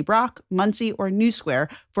in Bnei Brak, Muncie, or New Square,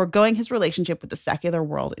 foregoing his relationship with the secular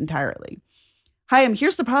world entirely. Chaim,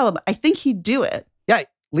 here's the problem. I think he'd do it. Yeah,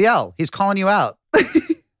 Liel, he's calling you out.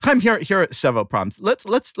 Here are several problems.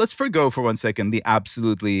 Let's forgo for 1 second the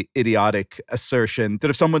absolutely idiotic assertion that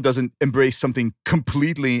if someone doesn't embrace something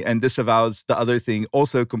completely and disavows the other thing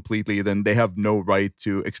also completely, then they have no right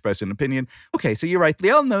to express an opinion. Okay, so you're right.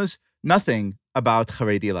 Liel knows nothing about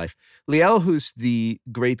Haredi life. Liel, who's the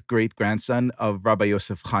great-great-grandson of Rabbi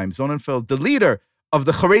Yosef Chaim Sonnenfeld, the leader of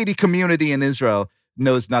the Haredi community in Israel,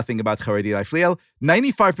 knows nothing about Haredi life. Liel,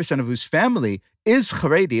 95% of whose family is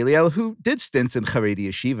Haredi. Liel, who did stints in Haredi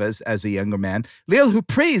yeshivas as a younger man. Liel, who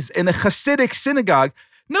prays in a Hasidic synagogue,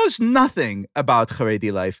 knows nothing about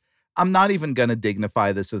Haredi life. I'm not even going to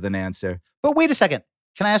dignify this with an answer. But wait a second.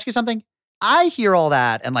 Can I ask you something? I hear all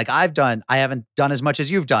that, and I haven't done as much as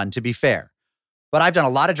you've done, to be fair. But I've done a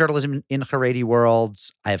lot of journalism in Haredi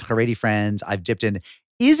worlds. I have Haredi friends. I've dipped in.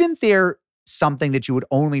 Isn't there something that you would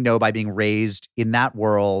only know by being raised in that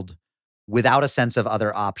world without a sense of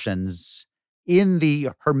other options in the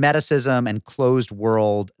hermeticism and closed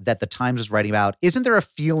world that the Times was writing about? Isn't there a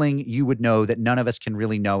feeling you would know that none of us can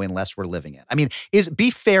really know unless we're living it? I mean, be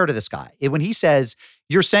fair to this guy. When he says,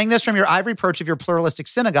 you're saying this from your ivory perch of your pluralistic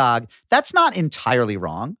synagogue, that's not entirely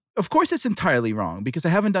wrong. Of course, it's entirely wrong because I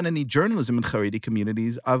haven't done any journalism in Haredi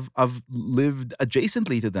communities. I've lived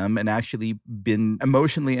adjacently to them and actually been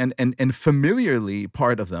emotionally and familiarly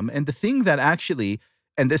part of them. And the thing that actually,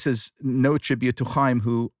 and this is no tribute to Chaim,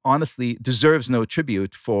 who honestly deserves no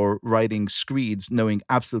tribute for writing screeds, knowing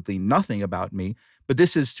absolutely nothing about me. But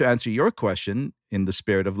this is to answer your question in the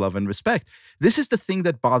spirit of love and respect. This is the thing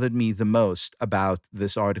that bothered me the most about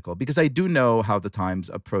this article, because I do know how the Times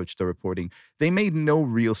approached the reporting. They made no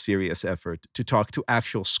real serious effort to talk to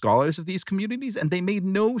actual scholars of these communities, and they made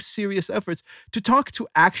no serious efforts to talk to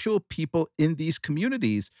actual people in these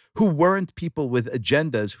communities who weren't people with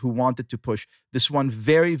agendas who wanted to push this one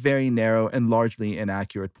very, very narrow and largely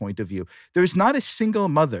inaccurate point of view. There's not a single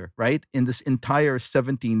mother, right, in this entire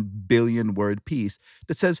 17 billion word piece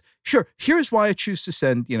that says, sure, here's why I choose to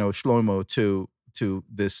send, Shlomo to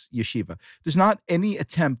this yeshiva. There's not any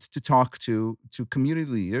attempt to talk to community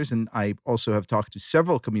leaders, and I also have talked to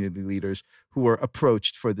several community leaders who were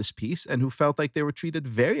approached for this piece and who felt like they were treated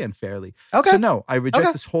very unfairly. Okay. So no, I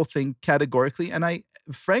reject this whole thing categorically, and I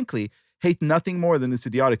frankly hate nothing more than this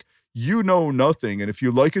idiotic, you know nothing, and if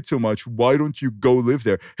you like it so much, why don't you go live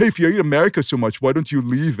there? Hey, if you hate America so much, why don't you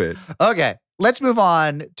leave it? Okay. Let's move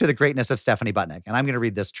on to the greatness of Stephanie Butnick. And I'm going to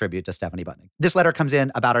read this tribute to Stephanie Butnick. This letter comes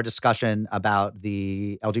in about our discussion about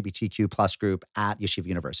the LGBTQ plus group at Yeshiva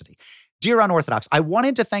University. Dear Unorthodox, I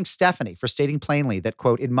wanted to thank Stephanie for stating plainly that,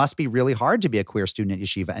 quote, it must be really hard to be a queer student at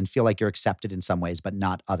Yeshiva and feel like you're accepted in some ways, but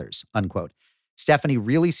not others, unquote. Stephanie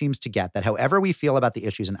really seems to get that however we feel about the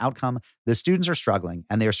issues and outcome, the students are struggling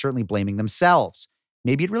and they are certainly blaming themselves.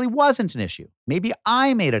 Maybe it really wasn't an issue. Maybe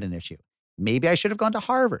I made it an issue. Maybe I should have gone to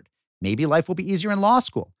Harvard. Maybe life will be easier in law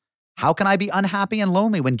school. How can I be unhappy and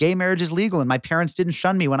lonely when gay marriage is legal and my parents didn't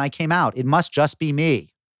shun me when I came out? It must just be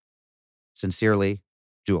me. Sincerely,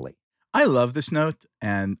 Julie. I love this note,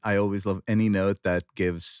 and I always love any note that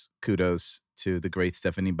gives kudos to the great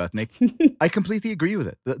Stephanie Butnick. I completely agree with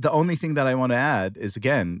it. The only thing that I want to add is,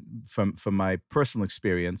 again, from my personal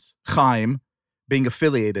experience, Chaim, being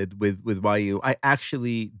affiliated with YU, I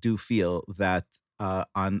actually do feel that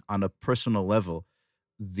on a personal level,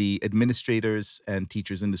 the administrators and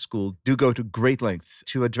teachers in the school do go to great lengths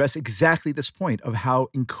to address exactly this point of how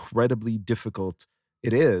incredibly difficult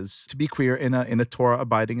it is to be queer in a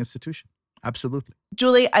Torah-abiding institution. Absolutely.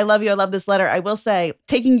 Julie, I love you. I love this letter. I will say,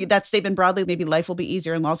 taking that statement broadly, maybe life will be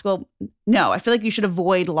easier in law school. No, I feel like you should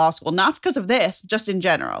avoid law school, not because of this, just in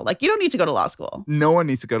general. Like, you don't need to go to law school. No one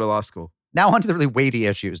needs to go to law school. Now on to the really weighty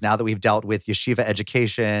issues. Now that we've dealt with yeshiva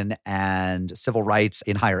education and civil rights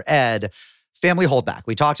in higher ed, family holdback.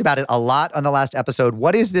 We talked about it a lot on the last episode.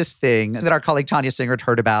 What is this thing that our colleague Tanya Singer had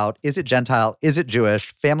heard about? Is it Gentile? Is it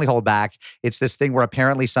Jewish? Family holdback. It's this thing where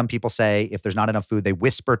apparently some people say if there's not enough food, they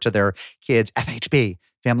whisper to their kids, FHB,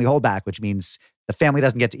 family holdback, which means the family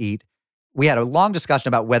doesn't get to eat. We had a long discussion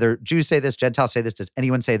about whether Jews say this, Gentiles say this, does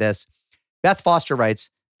anyone say this? Beth Foster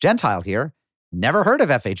writes, Gentile here, never heard of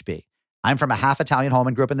FHB. I'm from a half Italian home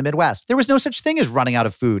and grew up in the Midwest. There was no such thing as running out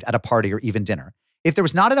of food at a party or even dinner. If there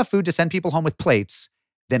was not enough food to send people home with plates,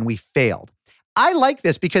 then we failed. I like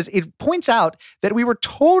this because it points out that we were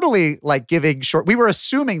totally like giving short. We were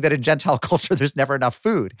assuming that in Gentile culture, there's never enough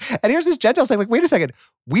food. And here's this Gentile saying, like, wait a second,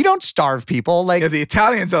 we don't starve people. Like, yeah, the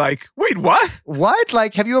Italians are like, wait, what? What?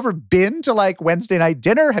 Like, have you ever been to like Wednesday night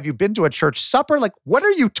dinner? Have you been to a church supper? Like, what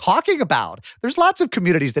are you talking about? There's lots of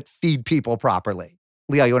communities that feed people properly.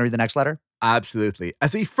 Leo, you want to read the next letter? Absolutely.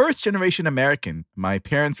 As a first-generation American, my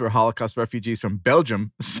parents were Holocaust refugees from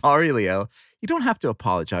Belgium. Sorry, Leo. You don't have to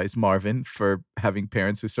apologize, Marvin, for having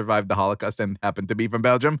parents who survived the Holocaust and happened to be from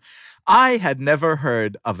Belgium. I had never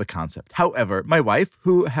heard of the concept. However, my wife,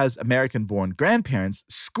 who has American-born grandparents,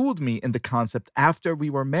 schooled me in the concept after we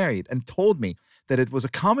were married and told me that it was a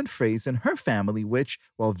common phrase in her family, which,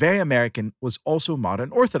 while very American, was also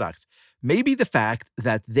modern Orthodox. Maybe the fact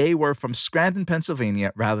that they were from Scranton,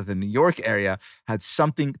 Pennsylvania, rather than New York area, had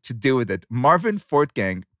something to do with it. Marvin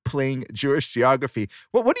Fortgang playing Jewish geography.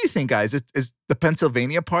 What do you think, guys? Is the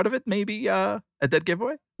Pennsylvania part of it maybe a dead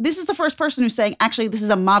giveaway? This is the first person who's saying, actually, this is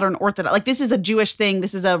a modern Orthodox. Like, this is a Jewish thing.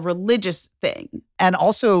 This is a religious thing. And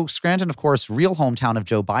also Scranton, of course, real hometown of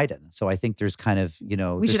Joe Biden. So I think there's kind of,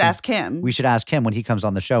 we should ask him. We should ask him when he comes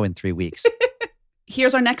on the show in 3 weeks.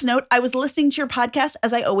 Here's our next note. I was listening to your podcast,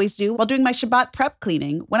 as I always do, while doing my Shabbat prep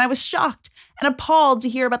cleaning, when I was shocked and appalled to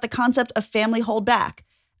hear about the concept of family holdback.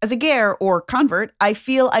 As a ger, or convert, I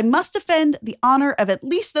feel I must defend the honor of at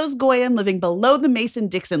least those goyim living below the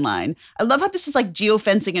Mason-Dixon line. I love how this is like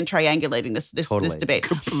geofencing and triangulating this debate.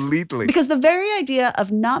 Completely. Because the very idea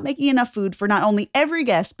of not making enough food for not only every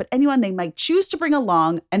guest, but anyone they might choose to bring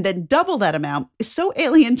along and then double that amount is so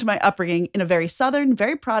alien to my upbringing in a very Southern,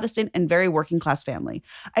 very Protestant, and very working class family.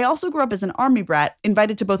 I also grew up as an army brat,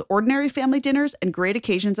 invited to both ordinary family dinners and great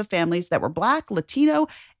occasions of families that were Black, Latino,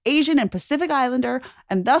 Asian, and Pacific Islander,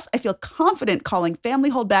 and thus I feel confident calling family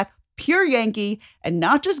holdback pure Yankee and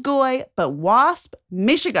not just goy, but wasp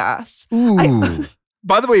mishigas.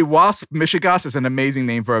 By the way, Wasp Mishigas is an amazing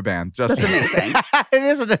name for a band. That's amazing. It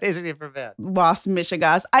is an amazing name for a band. Wasp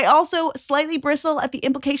Mishigas. I also slightly bristle at the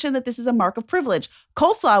implication that this is a mark of privilege.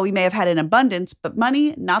 Coleslaw we may have had in abundance, but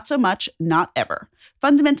money, not so much, not ever.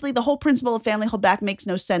 Fundamentally, the whole principle of family holdback makes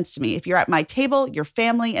no sense to me. If you're at my table, you're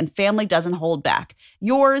family, and family doesn't hold back.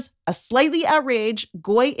 Yours, a slightly outraged,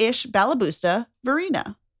 goy-ish Balabusta,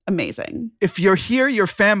 Verena. Amazing. If you're here, you're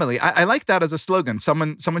family. I like that as a slogan.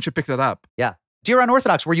 Someone should pick that up. Yeah. Dear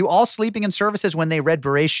Unorthodox, were you all sleeping in services when they read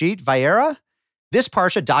Bereshit, Vayera? This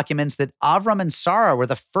parsha documents that Avram and Sarah were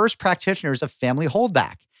the first practitioners of family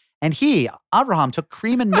holdback. And he, Abraham, took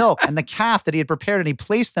cream and milk and the calf that he had prepared and he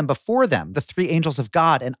placed them before them, the three angels of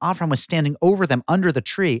God, and Avram was standing over them under the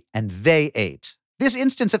tree, and they ate. This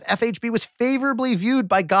instance of FHB was favorably viewed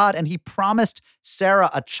by God, and he promised Sarah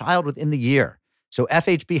a child within the year. So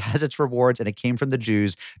FHB has its rewards, and it came from the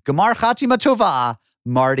Jews. Gemar Chatima Tova,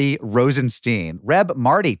 Marty Rosenstein. Reb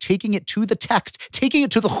Marty, taking it to the text, taking it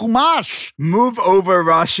to the Chumash. Move over,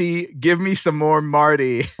 Rashi. Give me some more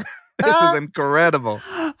Marty. This is incredible.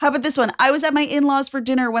 How about this one? I was at my in-laws for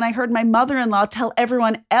dinner when I heard my mother-in-law tell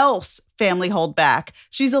everyone else family hold back.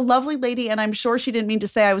 She's a lovely lady, and I'm sure she didn't mean to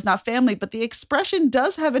say I was not family, but the expression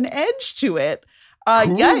does have an edge to it.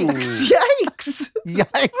 Yikes.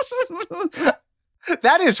 Yikes.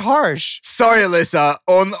 That is harsh. Sorry, Alyssa.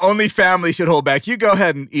 Only family should hold back. You go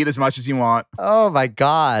ahead and eat as much as you want. Oh my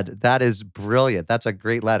God. That is brilliant. That's a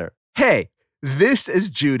great letter. Hey, this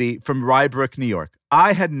is Judy from Rybrook, New York.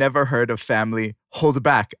 I had never heard of family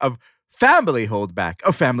holdback,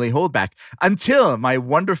 until my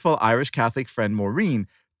wonderful Irish Catholic friend Maureen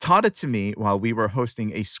taught it to me while we were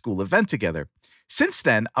hosting a school event together. Since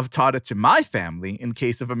then, I've taught it to my family in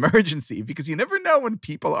case of emergency, because you never know when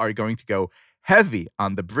people are going to go heavy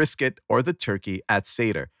on the brisket or the turkey at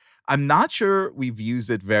Seder. I'm not sure we've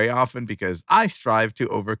used it very often because I strive to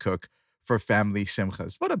overcook for family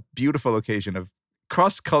simchas. What a beautiful occasion of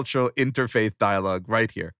cross-cultural interfaith dialogue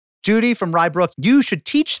right here. Judy from Rybrook, you should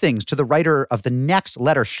teach things to the writer of the next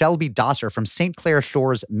letter, Shelby Dosser from St. Clair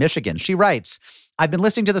Shores, Michigan. She writes, I've been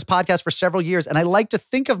listening to this podcast for several years, and I like to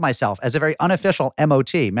think of myself as a very unofficial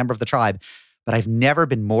MOT, member of the tribe, but I've never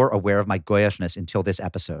been more aware of my Goyishness until this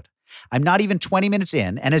episode. I'm not even 20 minutes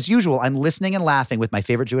in, and as usual, I'm listening and laughing with my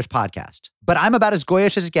favorite Jewish podcast. But I'm about as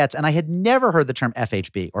Goyish as it gets, and I had never heard the term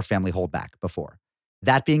FHB or family holdback before.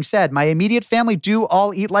 That being said, my immediate family do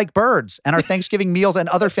all eat like birds, and our Thanksgiving meals and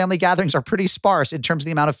other family gatherings are pretty sparse in terms of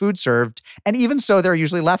the amount of food served, and even so, there are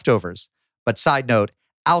usually leftovers. But side note,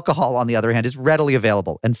 alcohol, on the other hand, is readily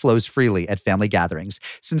available and flows freely at family gatherings.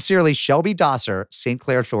 Sincerely, Shelby Dosser, St.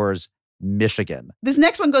 Clair Shores, Michigan. This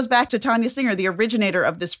next one goes back to Tanya Singer, the originator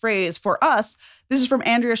of this phrase. For us, this is from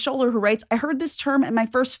Andrea Scholler, who writes, I heard this term at my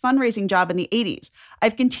first fundraising job in the 80s.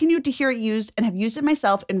 I've continued to hear it used and have used it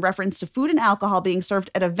myself in reference to food and alcohol being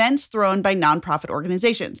served at events thrown by nonprofit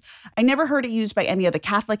organizations. I never heard it used by any of the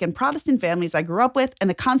Catholic and Protestant families I grew up with, and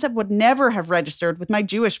the concept would never have registered with my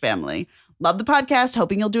Jewish family. Love the podcast,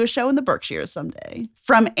 hoping you'll do a show in the Berkshires someday.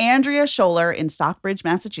 From Andrea Scholler in Stockbridge,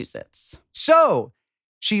 Massachusetts. So,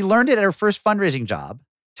 she learned it at her first fundraising job.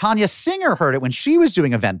 Tanya Singer heard it when she was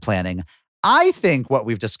doing event planning. I think what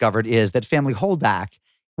we've discovered is that family holdback,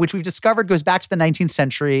 which we've discovered goes back to the 19th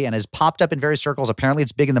century and has popped up in various circles. Apparently,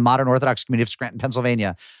 it's big in the modern Orthodox community of Scranton,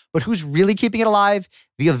 Pennsylvania. But who's really keeping it alive?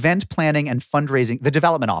 The event planning and fundraising, the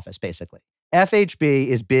development office, basically. FHB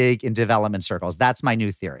is big in development circles. That's my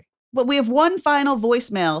new theory. But we have one final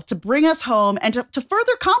voicemail to bring us home and to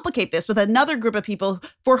further complicate this with another group of people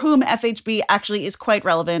for whom FHB actually is quite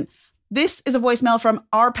relevant. This is a voicemail from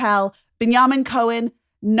our pal, Benjamin Cohen,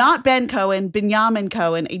 not Ben Cohen, Benjamin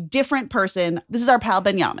Cohen, a different person. This is our pal,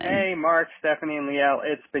 Benjamin. Hey, Mark, Stephanie, and Liel.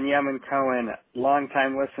 It's Benjamin Cohen,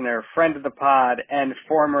 longtime listener, friend of the pod, and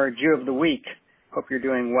former Jew of the Week. Hope you're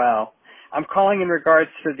doing well. I'm calling in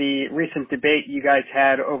regards to the recent debate you guys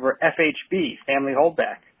had over FHB, family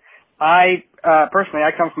holdback. Personally, I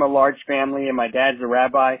come from a large family, and my dad's a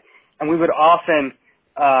rabbi, and we would often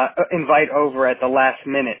invite over at the last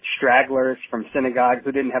minute stragglers from synagogue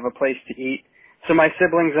who didn't have a place to eat. So my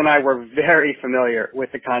siblings and I were very familiar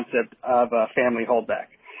with the concept of family holdback.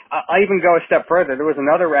 I even go a step further. There was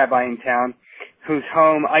another rabbi in town whose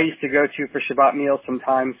home I used to go to for Shabbat meals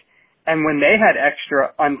sometimes, and when they had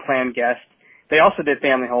extra unplanned guests, they also did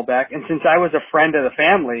family holdback, and since I was a friend of the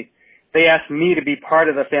family, they asked me to be part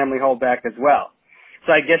of the family holdback as well.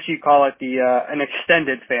 So I guess you call it an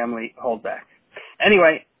extended family holdback.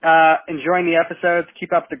 Anyway, enjoying the episodes.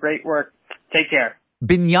 Keep up the great work. Take care.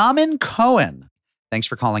 Benjamin Cohen, thanks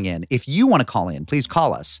for calling in. If you want to call in, please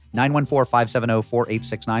call us,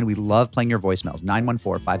 914-570-4869. We love playing your voicemails,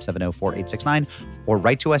 914-570-4869, or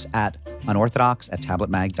write to us at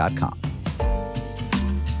unorthodox@tabletmag.com.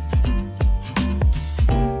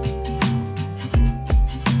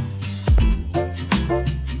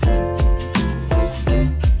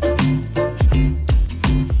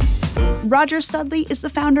 Roger Studley is the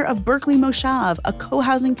founder of Berkeley Moshav, a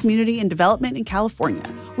co-housing community in development in California.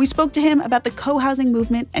 We spoke to him about the co-housing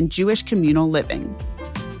movement and Jewish communal living.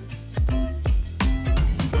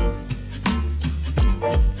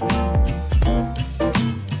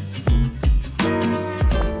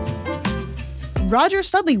 Roger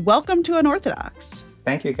Studley, welcome to Unorthodox.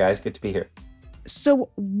 Thank you, guys. Good to be here. So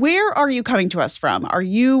where are you coming to us from? Are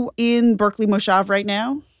you in Berkeley Moshav right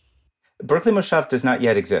now? Berkeley Moshav does not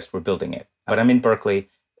yet exist. We're building it. But I'm in Berkeley,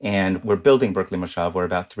 and we're building Berkeley Moshav. We're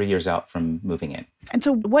about 3 years out from moving in. And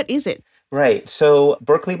so what is it? Right. So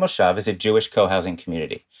Berkeley Moshav is a Jewish co-housing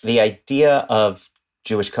community. The idea of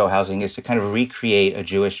Jewish co-housing is to kind of recreate a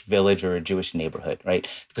Jewish village or a Jewish neighborhood, right?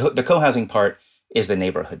 The co-housing part is the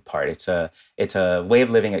neighborhood part. It's a way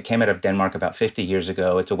of living. It came out of Denmark about 50 years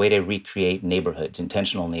ago. It's a way to recreate neighborhoods,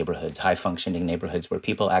 intentional neighborhoods, high-functioning neighborhoods where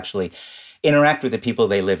people actually interact with the people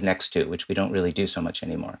they live next to, which we don't really do so much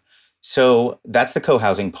anymore. So that's the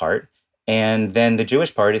co-housing part. And then the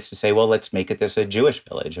Jewish part is to say, well, let's make it this a Jewish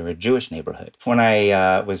village or a Jewish neighborhood. When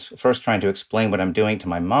I was first trying to explain what I'm doing to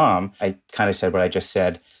my mom, I kind of said what I just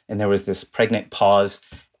said. And there was this pregnant pause.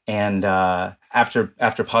 And after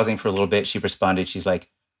pausing for a little bit, she responded, she's like,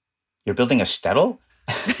 "You're building a shtetl?"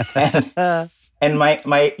 and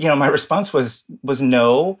my response was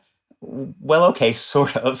no. Well, okay,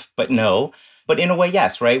 sort of, but no. But in a way,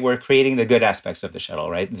 yes, right? We're creating the good aspects of the shtetl,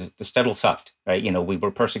 right? The shtetl sucked, right? We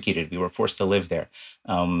were persecuted. We were forced to live there.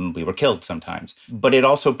 We were killed sometimes. But it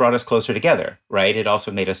also brought us closer together, right? It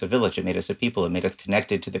also made us a village. It made us a people. It made us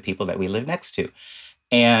connected to the people that we live next to.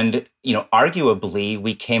 And, arguably,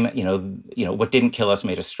 we came, what didn't kill us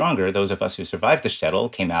made us stronger. Those of us who survived the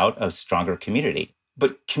shtetl came out a stronger community.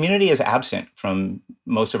 But community is absent from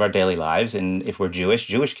most of our daily lives. And if we're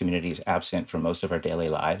Jewish community is absent from most of our daily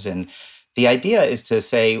lives. And the idea is to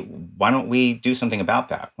say, why don't we do something about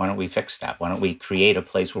that? Why don't we fix that? Why don't we create a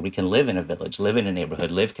place where we can live in a village, live in a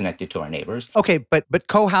neighborhood, live connected to our neighbors? Okay, but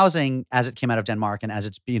co-housing, as it came out of Denmark and as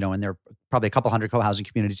it's, and there are probably a couple hundred co-housing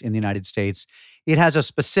communities in the United States, it has a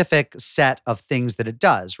specific set of things that it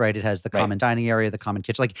does, right? It has the common dining area, the common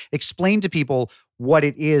kitchen. Like, explain to people what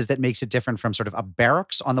it is that makes it different from sort of a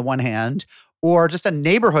barracks on the one hand, or just a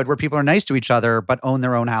neighborhood where people are nice to each other but own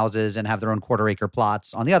their own houses and have their own quarter-acre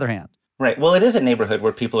plots on the other hand. Right. Well, it is a neighborhood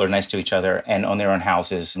where people are nice to each other and own their own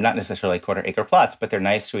houses, not necessarily quarter-acre plots, but they're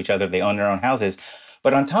nice to each other. They own their own houses.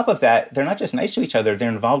 But on top of that, they're not just nice to each other, they're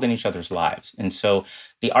involved in each other's lives. And so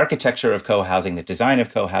the architecture of co-housing, the design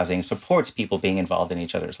of co-housing supports people being involved in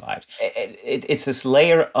each other's lives. It's this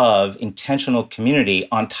layer of intentional community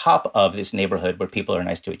on top of this neighborhood where people are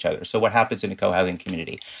nice to each other. So what happens in a co-housing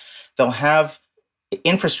community? They'll have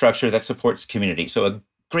infrastructure that supports community. So a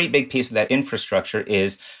great big piece of that infrastructure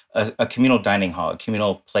is a communal dining hall, a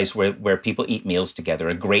communal place where people eat meals together,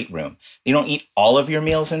 a great room. You don't eat all of your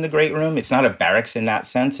meals in the great room. It's not a barracks in that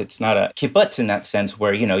sense. It's not a kibbutz in that sense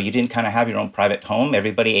where, you didn't kind of have your own private home.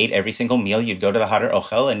 Everybody ate every single meal. You'd go to the Hadar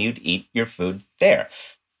Ochel and you'd eat your food there.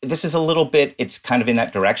 This is a little bit, it's kind of in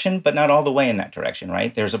that direction, but not all the way in that direction,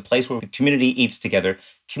 right? There's a place where the community eats together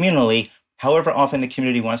communally, however often the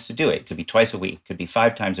community wants to do it. It could be twice a week, could be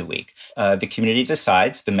 5 times a week. The community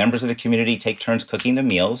decides, the members of the community take turns cooking the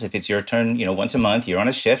meals. If it's your turn, once a month, you're on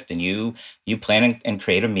a shift and you plan and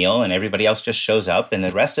create a meal and everybody else just shows up. And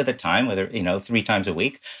the rest of the time, whether, 3 times a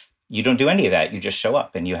week, you don't do any of that. You just show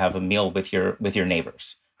up and you have a meal with your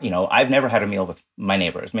neighbors. I've never had a meal with my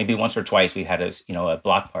neighbors. Maybe once or twice we had a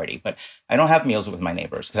block party, but I don't have meals with my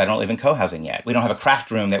neighbors because I don't live in co-housing yet. We don't have a craft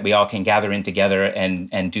room that we all can gather in together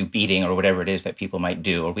and do beading or whatever it is that people might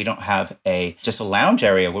do. Or we don't have just a lounge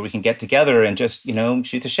area where we can get together and just,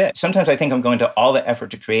 shoot the shit. Sometimes I think I'm going to all the effort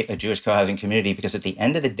to create a Jewish co-housing community because at the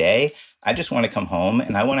end of the day, I just want to come home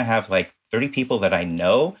and I want to have 30 people that I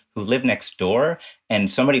know who live next door and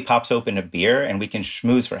somebody pops open a beer and we can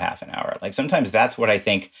schmooze for half an hour. Sometimes that's what I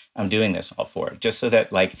think I'm doing this all for, just so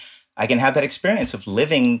that I can have that experience of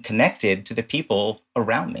living connected to the people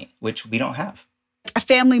around me, which we don't have. A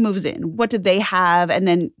family moves in. What do they have? And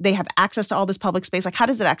then they have access to all this public space. How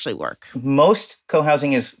does it actually work? Most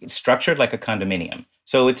co-housing is structured like a condominium.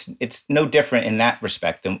 So it's no different in that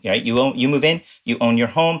respect. Right? You move in, you own your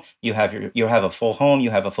home, you have a full home, you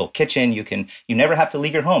have a full kitchen. You never have to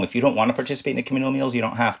leave your home. If you don't want to participate in the communal meals, you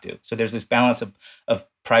don't have to. So there's this balance of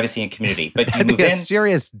privacy and community. But you move in. A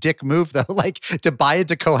serious dick move though, to buy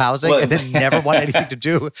into co-housing and then never want anything to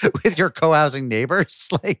do with your co-housing neighbors.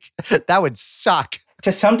 That would suck.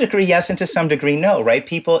 To some degree, yes, and to some degree, no, right?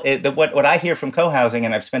 People, what I hear from co-housing,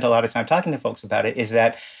 and I've spent a lot of time talking to folks about it, is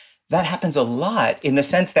that happens a lot in the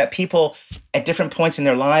sense that people at different points in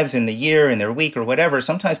their lives, in the year, in their week or whatever,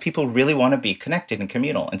 sometimes people really want to be connected and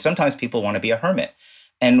communal. And sometimes people want to be a hermit.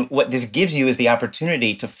 And what this gives you is the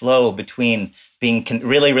opportunity to flow between being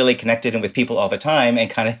really, really connected and with people all the time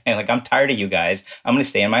and I'm tired of you guys. I'm going to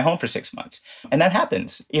stay in my home for 6 months. And that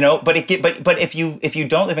happens, but if you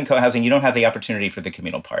don't live in co-housing, you don't have the opportunity for the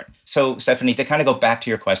communal part. So Stephanie, to kind of go back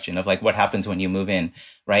to your question of what happens when you move in,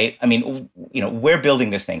 right? I mean, we're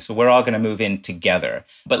building this thing, so we're all going to move in together.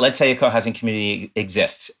 But let's say a co-housing community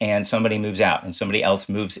exists and somebody moves out and somebody else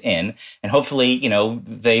moves in, and hopefully,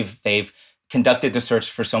 they've conducted the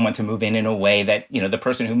search for someone to move in a way that, the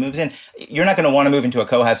person who moves in, you're not going to want to move into a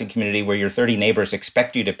co-housing community where your 30 neighbors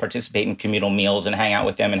expect you to participate in communal meals and hang out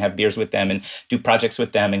with them and have beers with them and do projects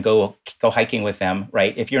with them and go hiking with them,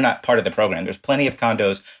 right? If you're not part of the program, there's plenty of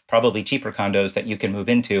condos, probably cheaper condos that you can move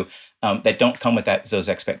into that don't come with those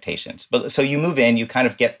expectations. But so you move in, you kind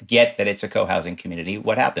of get that it's a co-housing community.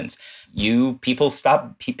 What happens?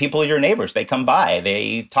 People are your neighbors. They come by,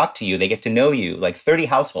 they talk to you, they get to know you, 30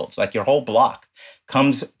 households, your whole block block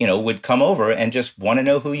would come over and just want to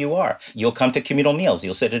know who you are. You'll come to communal meals.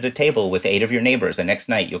 You'll sit at a table with 8 of your neighbors. The next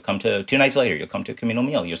night, 2 nights later, you'll come to a communal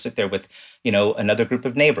meal. You'll sit there with, another group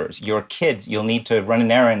of neighbors. Your kids, you'll need to run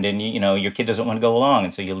an errand and, your kid doesn't want to go along.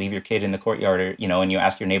 And so you'll leave your kid in the courtyard and you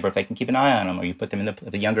ask your neighbor if they can keep an eye on them, or you put them in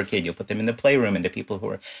the younger kid, you'll put them in the playroom, and the people who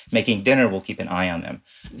are making dinner will keep an eye on them.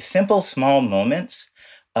 Simple, small moments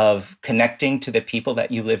of connecting to the people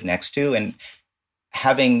that you live next to and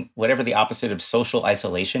having whatever the opposite of social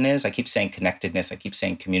isolation is. I keep saying connectedness. I keep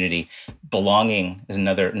saying community. Belonging is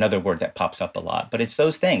another word that pops up a lot. But it's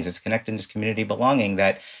those things. It's connectedness, community, belonging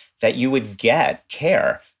that you would get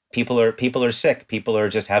care. People are sick. People are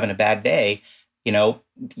just having a bad day.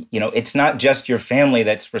 It's not just your family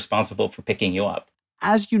that's responsible for picking you up.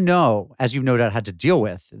 As you've no doubt had to deal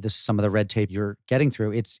with, this is some of the red tape you're getting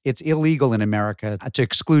through. It's illegal in America to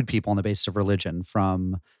exclude people on the basis of religion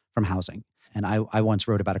from housing. And I once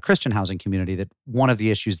wrote about a Christian housing community that one of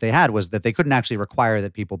the issues they had was that they couldn't actually require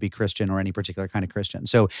that people be Christian or any particular kind of Christian.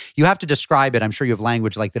 So you have to describe it. I'm sure you have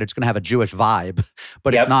language like that. It's going to have a Jewish vibe,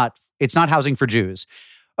 but Yep. it's not housing for Jews.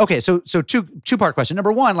 Okay, so two-part question.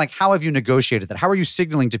 Number one, how have you negotiated that? How are you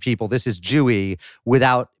signaling to people this is Jewy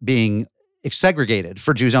without being segregated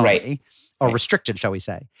for Jews only, Right. or restricted, shall we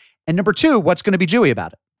say? And number two, what's going to be Jewy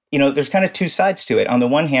about it? There's kind of two sides to it. On the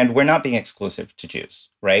one hand, we're not being exclusive to Jews,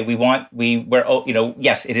 right?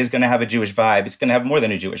 Yes, it is going to have a Jewish vibe. It's going to have more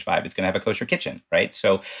than a Jewish vibe. It's going to have a kosher kitchen, right?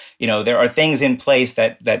 So, there are things in place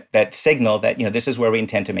that signal that, this is where we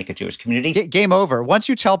intend to make a Jewish community. Game over. Once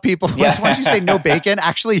you tell people, once you say no bacon,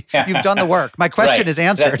 actually, you've done the work. My question is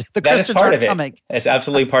answered. The Christians are coming. It's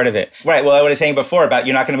absolutely part of it. Right. Well, I was saying before about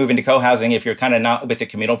you're not going to move into co-housing if you're kind of not with the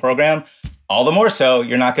communal program. All the more so,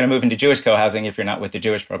 you're not going to move into Jewish co-housing if you're not with the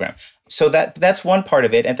Jewish program. So that's one part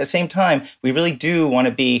of it. At the same time, we really do want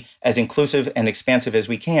to be as inclusive and expansive as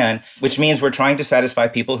we can, which means we're trying to satisfy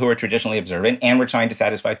people who are traditionally observant, and we're trying to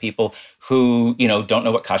satisfy people who, don't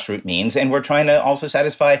know what kashrut means. And we're trying to also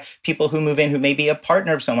satisfy people who move in who may be a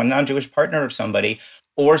partner of someone, non-Jewish partner of somebody,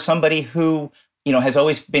 or somebody who, has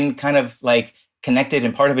always been kind of connected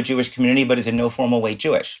and part of a Jewish community, but is in no formal way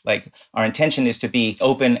Jewish. Our intention is to be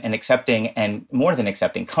open and accepting, and more than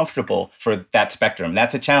accepting, comfortable for that spectrum.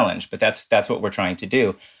 That's a challenge, but that's what we're trying to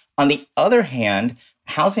do. On the other hand,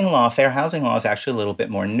 fair housing law is actually a little bit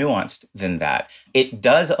more nuanced than that. It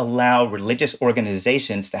does allow religious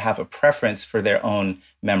organizations to have a preference for their own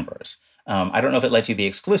members. I don't know if it lets you be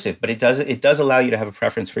exclusive, but it does allow you to have a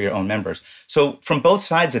preference for your own members. So from both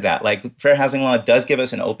sides of that, fair housing law does give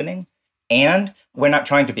us an opening, and we're not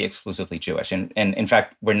trying to be exclusively Jewish. And in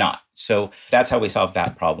fact, we're not. So that's how we solve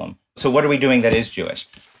that problem. So what are we doing that is Jewish?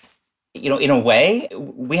 In a way,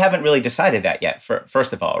 we haven't really decided that yet,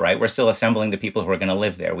 first of all, right? We're still assembling the people who are going to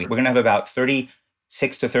live there. We're going to have about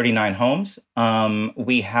 36 to 39 homes.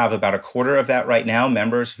 We have about a quarter of that right now,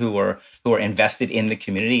 members who are invested in the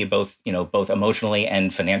community, both emotionally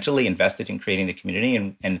and financially invested in creating the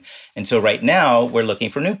community. And so right now we're looking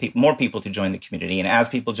for more people to join the community. And as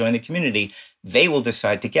people join the community, they will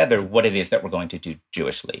decide together what it is that we're going to do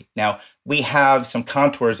Jewishly. Now, we have some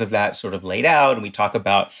contours of that sort of laid out, and we talk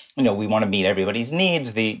about, we want to meet everybody's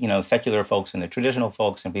needs, the, secular folks and the traditional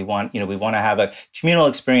folks, and we want to have a communal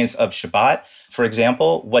experience of Shabbat. For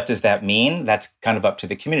example, what does that mean? That's kind of up to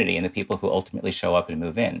the community and the people who ultimately show up and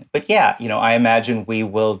move in. But yeah, I imagine we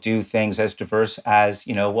will do things as diverse as,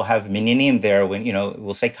 we'll have minyanim there when,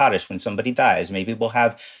 we'll say Kaddish when somebody dies. Maybe we'll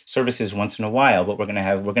have services once in a while, but we're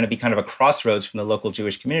going to be kind of a crossroads from the local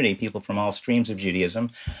Jewish community, people from all streams of Judaism.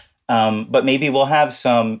 But maybe we'll have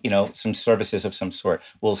some services of some sort.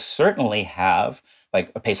 We'll certainly have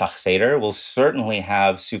a Pesach Seder. We'll certainly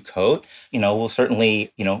have Sukkot. We'll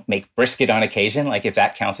certainly, make brisket on occasion, if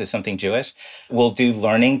that counts as something Jewish. We'll do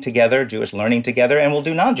learning together, Jewish learning together, and we'll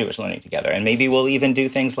do non-Jewish learning together. And maybe we'll even do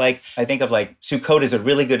things I think of Sukkot is a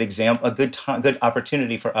really good example, a good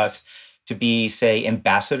opportunity for us to be, say,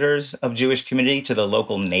 ambassadors of Jewish community to the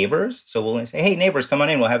local neighbors. So we'll say, hey, neighbors, come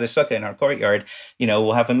on in. We'll have this sukkah in our courtyard.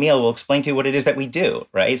 We'll have a meal. We'll explain to you what it is that we do,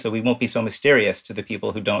 right? So we won't be so mysterious to the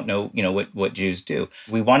people who don't know, what Jews do.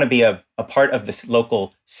 We want to be a part of this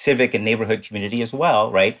local civic and neighborhood community as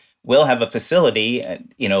well, right? We'll have a facility,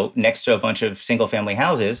 next to a bunch of single-family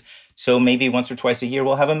houses. So maybe once or twice a year,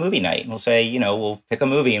 we'll have a movie night. And we'll say, we'll pick a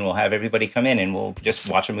movie and we'll have everybody come in and we'll just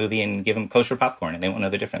watch a movie and give them kosher popcorn and they won't know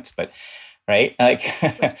the difference. But, right? I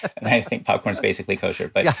think popcorn's basically kosher.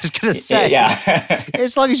 But yeah, I was going to say, yeah.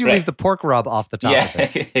 As long as you leave the pork rub off the top of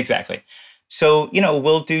it. Exactly. So,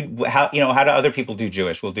 we'll do, how do other people do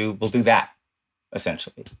Jewish? We'll do that,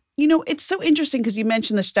 essentially. It's so interesting because you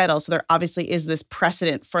mentioned the shtetl, so there obviously is this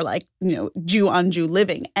precedent for Jew on Jew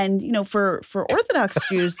living, and for Orthodox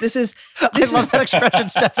Jews, this is I love that expression,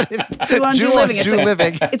 Stephanie. Jew on Jew living.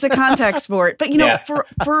 living. It's a context for it, but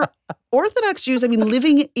for Orthodox Jews,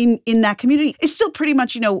 living in that community is still pretty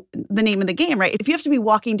much the name of the game, right? If you have to be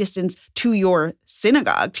walking distance to your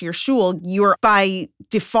synagogue, to your shul, you're by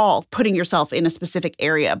default putting yourself in a specific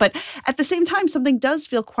area. But at the same time, something does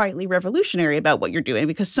feel quietly revolutionary about what you're doing,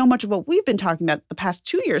 because so much of what we've been talking about the past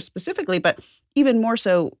 2 years specifically, but even more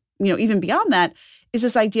so, even beyond that, is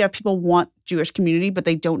this idea of people want Jewish community, but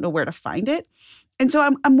they don't know where to find it. And so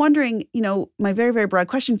I'm wondering, my very, very broad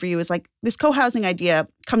question for you is this co-housing idea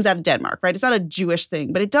comes out of Denmark, right? It's not a Jewish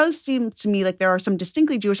thing, but it does seem to me like there are some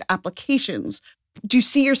distinctly Jewish applications. Do you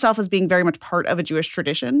see yourself as being very much part of a Jewish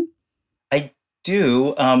tradition? I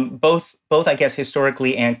do, both I guess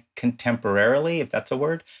historically and contemporarily, if that's a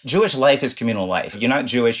word. Jewish life is communal life. You're not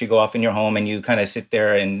Jewish, you go off in your home and you kind of sit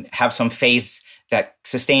there and have some faith that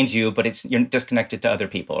sustains you, but you're disconnected to other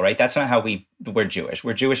people, right? That's not how we're Jewish.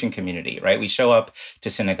 We're Jewish in community, right? We show up to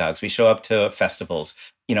synagogues, we show up to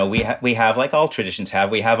festivals. We have like all traditions have.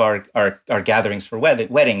 We have our gatherings for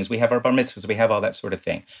weddings. We have our bar mitzvahs. We have all that sort of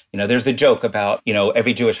thing. There's the joke about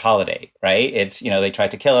every Jewish holiday, right? It's they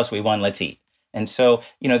tried to kill us, we won, let's eat. And so,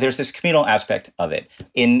 there's this communal aspect of it.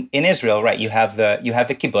 In Israel, right, you have the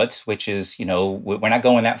kibbutz, which is, we're not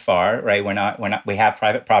going that far, right? We have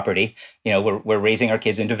private property. We're raising our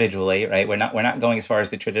kids individually, right? We're not going as far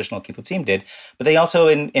as the traditional kibbutzim did. But they also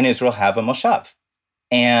in Israel have a moshav.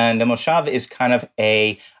 And a moshav is kind of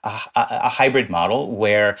a hybrid model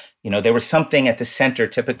where, there was something at the center,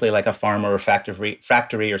 typically like a farm or a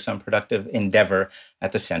factory or some productive endeavor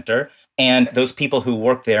at the center. And those people who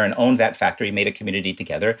worked there and owned that factory made a community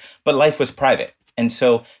together, but life was private. And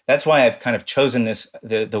so that's why I've kind of chosen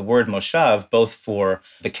the word moshav, both for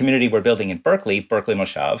the community we're building in Berkeley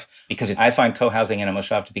Moshav, because I find co-housing and a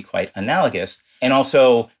moshav to be quite analogous. And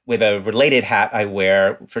also with a related hat I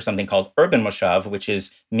wear for something called Urban Moshav, which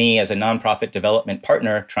is me as a nonprofit development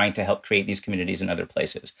partner trying to help create these communities in other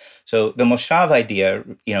places. So the moshav idea,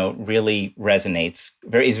 really resonates.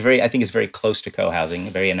 I think is very close to co-housing,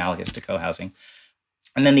 very analogous to co-housing.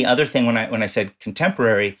 And then the other thing when I said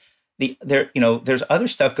contemporary, there's other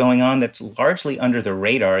stuff going on that's largely under the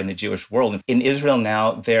radar in the Jewish world. In Israel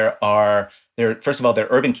now, there are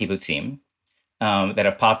urban kibbutzim that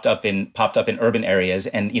have popped up in urban areas,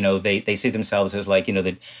 and they see themselves as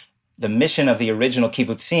the mission of the original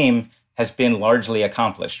kibbutzim has been largely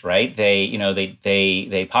accomplished, right?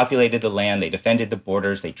 They populated the land, they defended the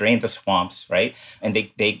borders, they drained the swamps, right? And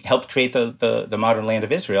they helped create the modern land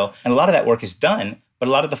of Israel, and a lot of that work is done. But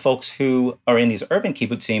a lot of the folks who are in these urban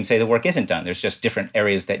kibbutzim say the work isn't done. There's just different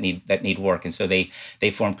areas that need work, and so they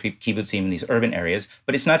form kibbutzim in these urban areas.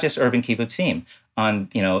 But it's not just urban kibbutzim.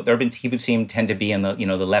 The urban kibbutzim tend to be in the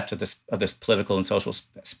the left of this political and social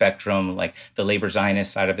spectrum, like the labor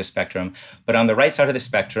Zionist side of the spectrum. But on the right side of the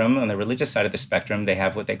spectrum, on the religious side of the spectrum, they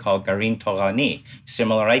have what they call garin torani.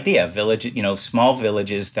 Similar idea, small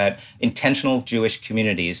villages, that intentional Jewish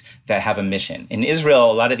communities that have a mission. In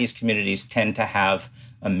Israel, a lot of these communities tend to have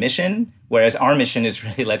a mission, whereas our mission is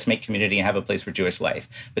really let's make community and have a place for Jewish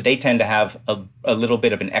life. But they tend to have a little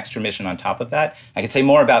bit of an extra mission on top of that. I could say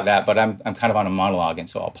more about that, but I'm kind of on a monologue, and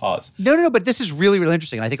so I'll pause. No, but this is really, really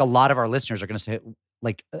interesting. And I think a lot of our listeners are going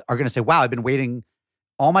to say, wow, I've been waiting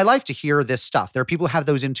all my life to hear this stuff. There are people who have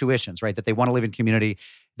those intuitions, right? That they want to live in community,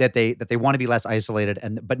 that they want to be less isolated,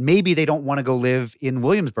 but maybe they don't want to go live in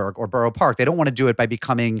Williamsburg or Borough Park. They don't want to do it by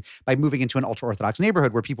moving into an ultra-Orthodox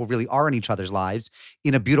neighborhood where people really are in each other's lives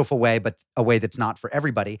in a beautiful way, but a way that's not for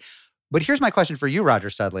everybody. But here's my question for you,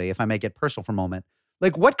 Roger Studley, if I may get personal for a moment.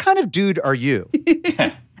 What kind of dude are you?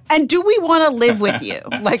 And do we want to live with you?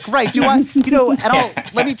 Right. Do I,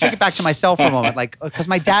 let me take it back to myself for a moment. Because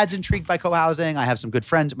my dad's intrigued by co-housing. I have some good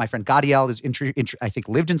friends. My friend Gadiel is, I think,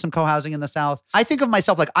 lived in some co-housing in the South. I think of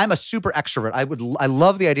myself I'm a super extrovert. I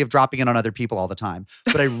love the idea of dropping in on other people all the time.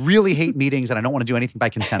 But I really hate meetings, and I don't want to do anything by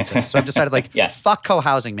consensus. So I've decided, fuck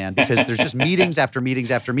co-housing, man, because there's just meetings after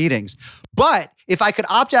meetings after meetings. But if I could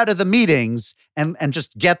opt out of the meetings and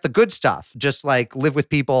just get the good stuff, just live with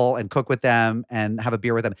people and cook with them and have a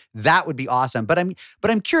beer with them, that would be awesome. But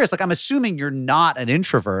I'm curious, I'm assuming you're not an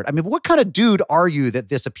introvert. What kind of dude are you that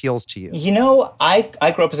this appeals to you?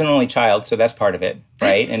 I grew up as an only child, so that's part of it,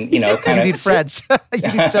 right? And you need friends. You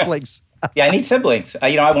need siblings. Yeah, I need siblings.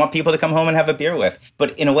 I want people to come home and have a beer with.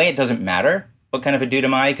 But in a way, it doesn't matter what kind of a dude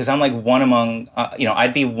am I, because I'm one among,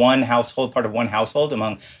 I'd be part of one household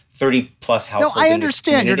among 30 plus households. No, I in this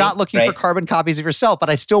understand you're not looking for right? carbon copies of yourself,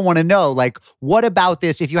 but I still want to know, like, what about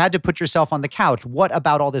this? If you had to put yourself on the couch, what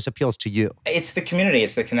about all this appeals to you? It's the community.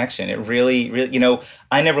 It's the connection. It really, you know,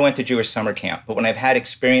 I never went to Jewish summer camp, but when I've had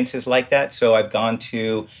experiences like that, so I've gone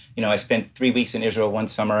to, you know, I spent 3 weeks in Israel one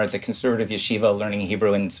summer at the conservative yeshiva learning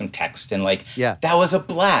Hebrew and some text, and like, that was a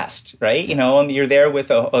blast, right? You know, you're there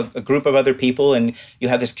with a group of other people, and you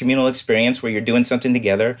have this communal experience where you're doing something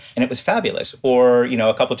together, and it was fabulous. Or, you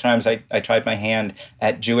know, a couple of times I tried my hand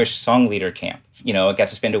at Jewish song leader camp. You know, I got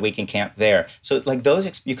to spend a week in camp there. So like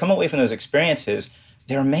those, you come away from those experiences,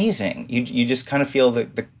 they're amazing. You just kind of feel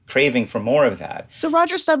the craving for more of that. So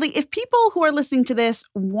Roger Studley, if people who are listening to this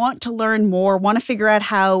want to learn more, want to figure out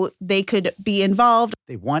how they could be involved,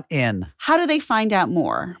 they want in, how do they find out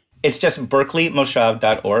more? It's just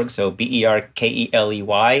berkeleymoshav.org. So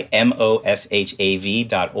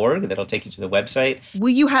BerkeleyMoshav.org. That'll take you to the website. Will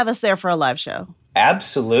you have us there for a live show?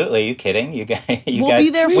 Absolutely. Are you kidding? We'll be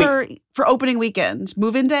there for opening weekend,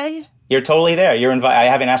 move-in day. You're totally there. You're invited. I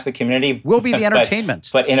haven't asked the community. We'll be the entertainment.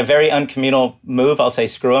 But in a very uncommunal move, I'll say,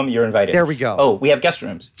 screw them. You're invited. There we go. Oh, we have guest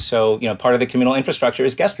rooms. So, you know, part of the communal infrastructure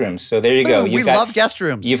is guest rooms. So there you go. We love guest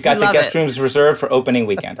rooms. You've got the guest rooms reserved for opening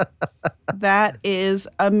weekend. That is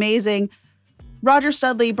amazing. Roger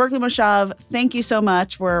Studley, Berkeley Moshav, thank you so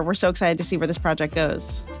much. We're so excited to see where this project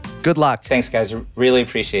goes. Good luck. Thanks, guys. Really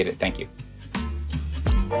appreciate it. Thank you.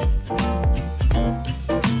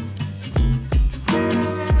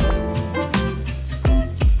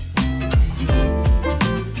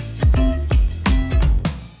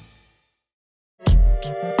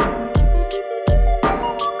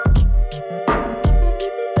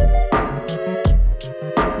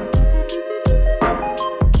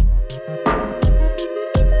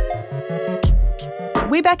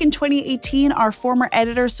 Way back in 2018, our former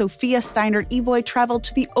editor, Sophia Steinert-Evoy, traveled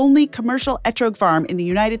to the only commercial etrog farm in the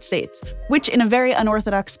United States, which, in a very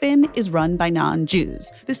unorthodox spin, is run by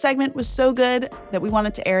non-Jews. This segment was so good that we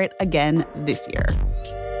wanted to air it again this year.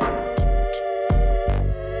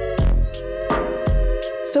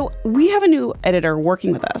 So we have a new editor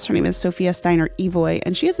working with us. Her name is Sophia Steinert-Evoy,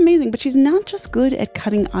 and she is amazing, but she's not just good at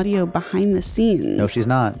cutting audio behind the scenes. No, she's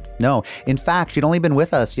not. No. In fact, she'd only been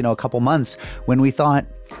with us, a couple months when we thought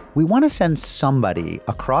we want to send somebody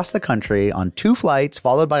across the country on 2 flights,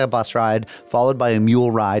 followed by a bus ride, followed by a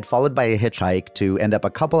mule ride, followed by a hitchhike to end up a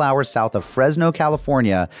couple hours south of Fresno,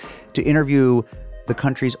 California, to interview the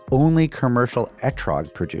country's only commercial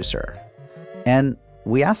etrog producer. And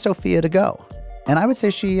we asked Sophia to go. And I would say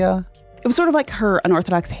she... It was sort of like her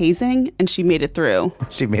unorthodox hazing, and she made it through.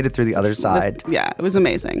 She made it through the other side. Yeah, it was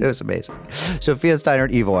amazing. It was amazing. Sophia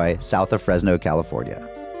Steinert-Evoy, south of Fresno, California.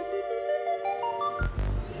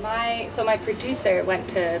 My producer went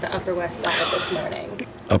to the Upper West Side this morning.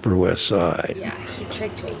 Upper West Side. Yeah, he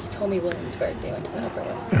tricked me. He told me Williamsburg. They went to the Upper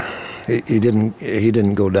West Side. He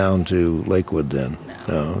didn't go down to Lakewood then.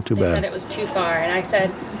 No, too bad. They said it was too far, and I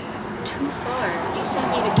said, too far? You sent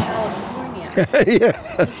me to California.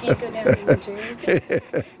 Yeah. You can't go down to New Jersey.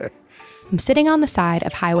 I'm sitting on the side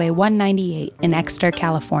of Highway 198 in Exeter,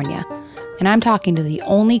 California, and I'm talking to the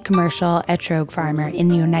only commercial etrog farmer in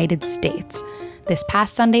the United States this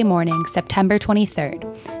past Sunday morning, September 23rd.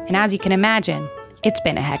 And as you can imagine, it's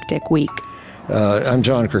been a hectic week. I'm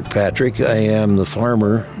John Kirkpatrick. I am the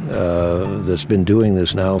farmer that's been doing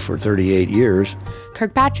this now for 38 years.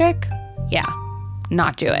 Kirkpatrick? Yeah,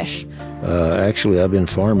 not Jewish. Actually, I've been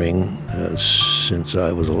farming since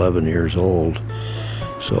I was 11 years old.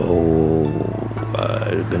 So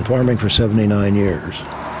I've been farming for 79 years.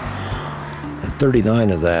 And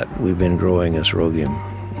 39 of that we've been growing esrogium.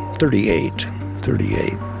 38.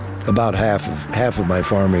 About half of my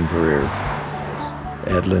farming career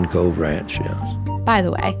at Lynn Cove Ranch, yes. By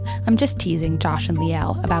the way, I'm just teasing Josh and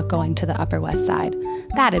Liel about going to the Upper West Side.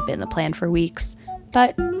 That had been the plan for weeks.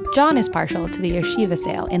 But John is partial to the yeshiva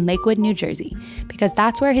sale in Lakewood, New Jersey, because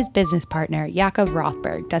that's where his business partner, Yaakov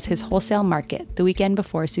Rothberg, does his wholesale market the weekend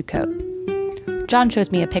before Sukkot. John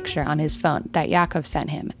shows me a picture on his phone that Yaakov sent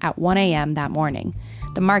him at 1 a.m. that morning.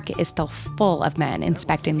 The market is still full of men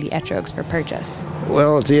inspecting the etrogs for purchase.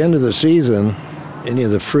 Well, at the end of the season, any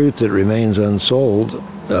of the fruit that remains unsold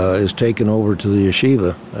is taken over to the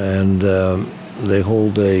yeshiva, and they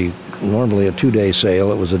hold normally a 2-day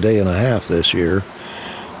sale. It was a day and a half this year,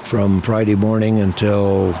 from Friday morning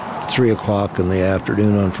until 3 o'clock in the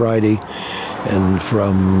afternoon on Friday, and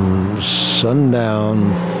from sundown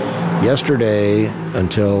yesterday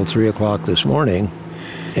until 3 o'clock this morning.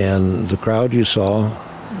 And the crowd you saw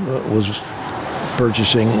was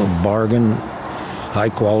purchasing bargain,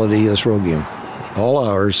 high-quality esrogium. All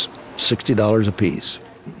ours, $60 a piece.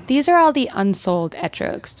 These are all the unsold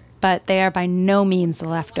etrogs. but they are by no means the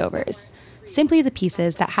leftovers. Simply the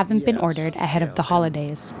pieces that haven't been ordered ahead of the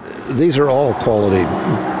holidays. These are all quality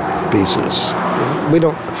pieces. We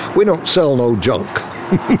don't sell no junk.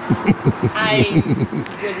 I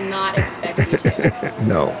would not expect you to.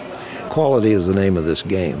 No. Quality is the name of this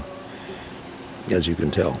game, as you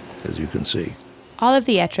can tell, as you can see. All of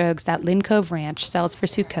the etrogs that Lynn Cove Ranch sells for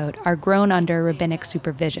Sukkot are grown under rabbinic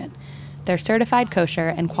supervision. They're certified kosher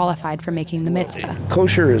and qualified for making the mitzvah.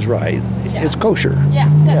 Kosher is right. Yeah. It's kosher. Yeah.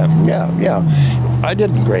 I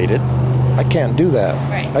didn't grade it. I can't do that.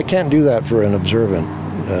 Right. I can't do that for an observant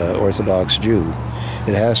Orthodox Jew.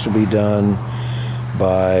 It has to be done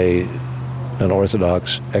by an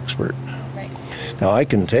Orthodox expert. Right. Now, I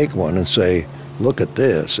can take one and say, look at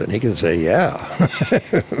this, and he can say, yeah.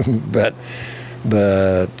 but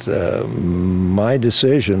my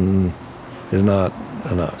decision is not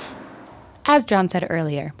enough. As John said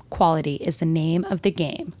earlier, quality is the name of the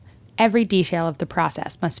game. Every detail of the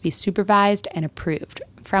process must be supervised and approved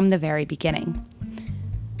from the very beginning.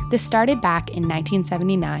 This started back in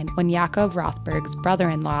 1979 when Yaakov Rothberg's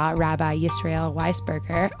brother-in-law, Rabbi Yisrael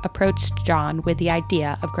Weisberger, approached John with the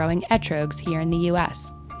idea of growing etrogs here in the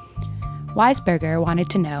U.S. Weisberger wanted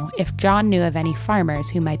to know if John knew of any farmers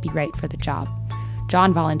who might be right for the job.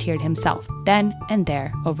 John volunteered himself, then and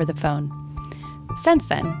there, over the phone. Since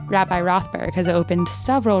then, Rabbi Rothberg has opened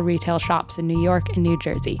several retail shops in New York and New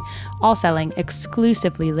Jersey, all selling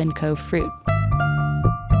exclusively Lynn Cove fruit.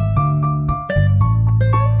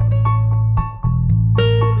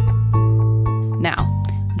 Now,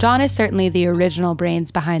 John is certainly the original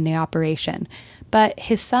brains behind the operation, but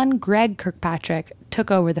his son Greg Kirkpatrick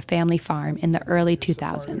took over the family farm in the early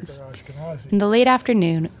 2000s. In the late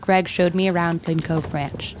afternoon, Greg showed me around Lynn Cove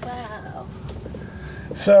Ranch. Wow.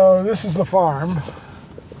 So this is the farm.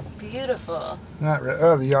 Beautiful. Not really.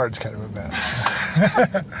 Oh, the yard's kind of a mess.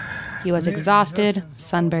 He was exhausted,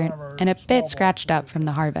 sunburnt, and a bit scratched up from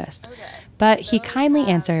the harvest. But he kindly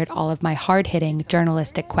answered all of my hard-hitting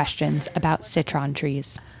journalistic questions about citron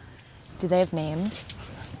trees. Do they have names?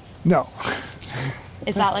 No.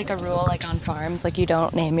 Is that like a rule, like on farms? Like you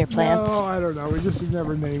don't name your plants? No, I don't know. We just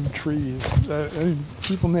never name trees.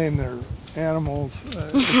 People name their animals,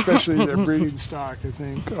 especially their breeding stock, I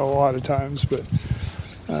think, a lot of times. But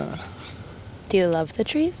do you love the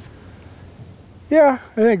trees? Yeah,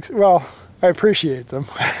 I think, well, I appreciate them.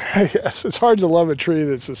 I guess it's hard to love a tree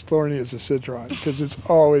that's as thorny as a citron because it's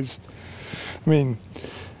always, I mean,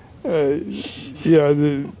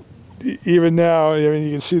 even now, I mean,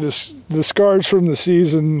 you can see the scars from the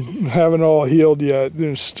season haven't all healed yet.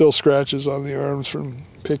 There's still scratches on the arms from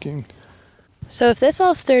picking. So if this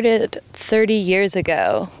all started 30 years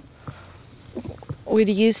ago, would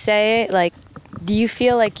you say, like, do you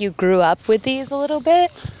feel like you grew up with these a little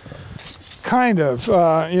bit? Kind of.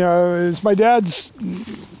 It's my dad's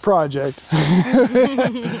project.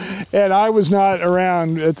 And I was not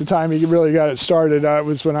around at the time he really got it started. It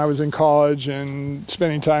was when I was in college and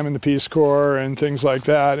spending time in the Peace Corps and things like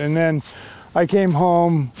that. And then I came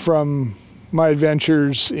home from my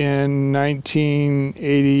adventures in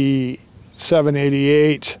 1987,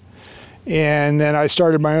 88. And then I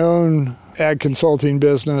started my own ag consulting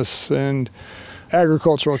business and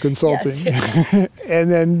agricultural consulting. Yes.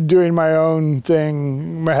 And then doing my own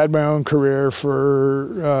thing. I had my own career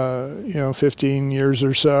for 15 years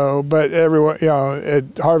or so, but everyone, at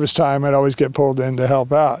harvest time I'd always get pulled in to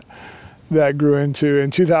help out. That grew into,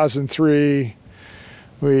 in 2003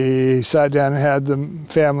 we sat down and had the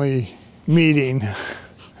family meeting,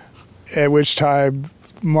 at which time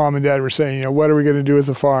Mom and Dad were saying, what are we going to do with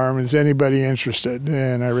the farm? Is anybody interested?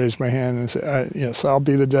 And I raised my hand and said, yes, I'll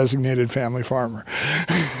be the designated family farmer.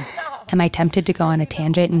 Am I tempted to go on a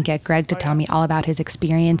tangent and get Greg to tell me all about his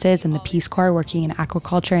experiences in the Peace Corps working in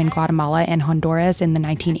aquaculture in Guatemala and Honduras in the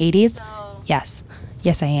 1980s? Yes.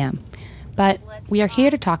 Yes, I am. But we are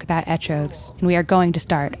here to talk about etrogs, and we are going to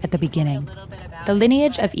start at the beginning. The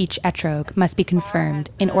lineage of each etrog must be confirmed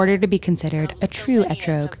in order to be considered a true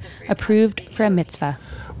etrog, approved for a mitzvah.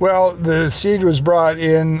 Well, the seed was brought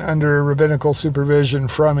in under rabbinical supervision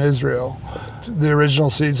from Israel. The original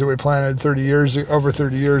seeds that we planted over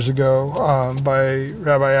 30 years ago by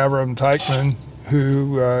Rabbi Avram Teichman,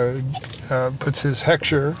 who puts his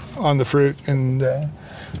hechsher on the fruit, and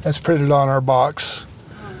that's printed on our box.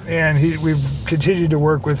 And we've continued to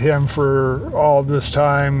work with him for all this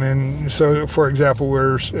time. And so, for example,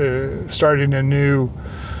 we're starting a new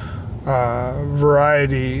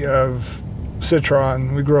variety of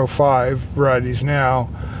citron. We grow 5 varieties now.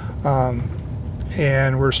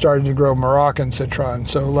 And we're starting to grow Moroccan citron.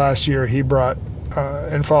 So last year he brought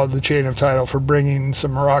and followed the chain of title for bringing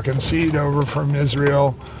some Moroccan seed over from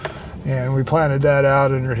Israel. And we planted that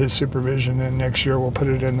out under his supervision, and next year we'll put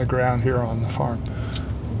it in the ground here on the farm.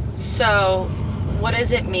 So, what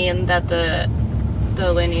does it mean that the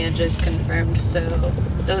lineage is confirmed? So,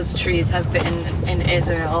 those trees have been in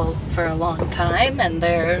Israel for a long time, and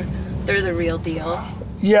they're the real deal.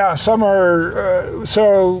 Yeah, some are.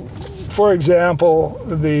 So, for example,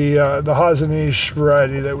 the Hazanish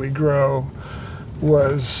variety that we grow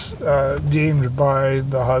was deemed by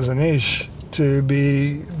the Hazanish to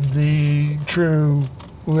be the true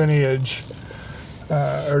lineage,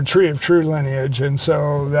 or tree of true lineage, and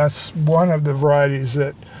so that's one of the varieties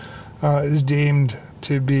that is deemed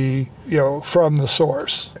to be, from the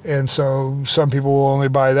source. And so some people will only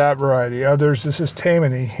buy that variety. Others, this is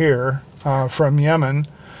Taimani here from Yemen,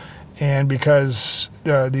 and because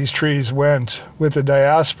these trees went with the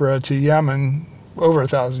diaspora to Yemen over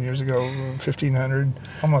 1,000 years ago, 1,500,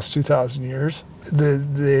 almost 2,000 years.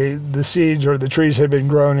 The seeds or the trees had been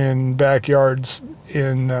grown in backyards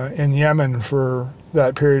in Yemen for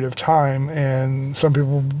that period of time, and some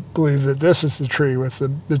people believe that this is the tree with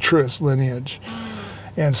the truest lineage,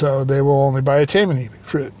 and so they will only buy a Taimani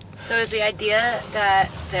fruit. So is the idea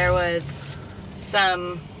that there was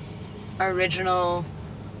some original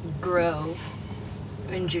grove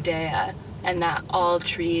in Judea, and that all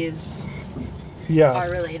trees are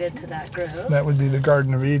related to that grove? That would be the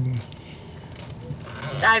Garden of Eden.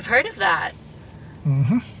 I've heard of that.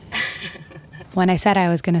 Mm-hmm. When I said I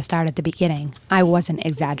was going to start at the beginning, I wasn't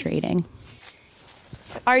exaggerating.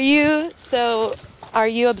 Are you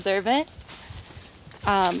observant?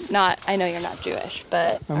 I know you're not Jewish,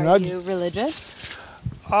 but are you religious?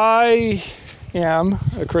 I am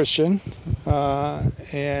a Christian,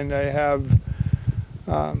 and I have,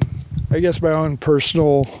 I guess, my own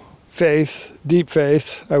personal faith, deep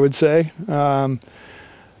faith, I would say.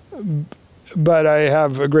 But I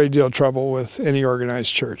have a great deal of trouble with any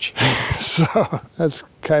organized church. So that's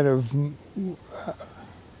kind of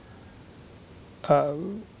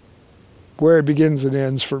where it begins and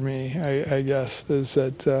ends for me, I guess, is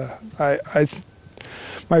that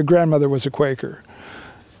my grandmother was a Quaker.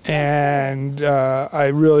 And I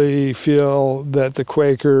really feel that the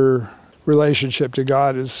Quaker relationship to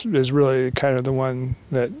God is really kind of the one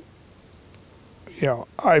that,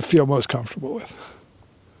 I feel most comfortable with.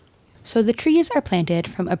 So the trees are planted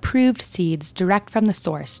from approved seeds direct from the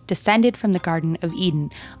source, descended from the Garden of Eden,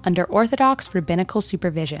 under Orthodox rabbinical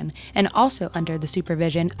supervision, and also under the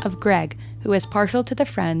supervision of Greg, who is partial to the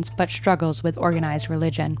Friends but struggles with organized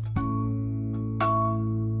religion.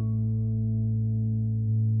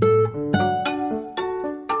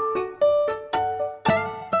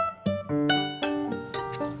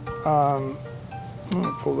 I'm going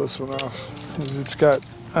to pull this one off, because it's got...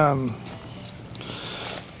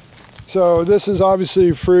 So this is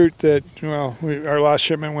obviously fruit that, our last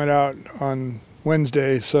shipment went out on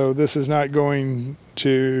Wednesday, so this is not going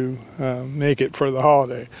to make it for the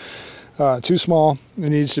holiday. Too small. It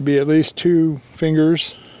needs to be at least 2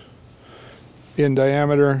 fingers in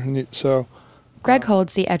diameter. So Greg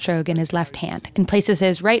holds the etrog in his left hand and places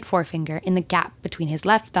his right forefinger in the gap between his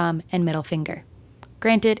left thumb and middle finger.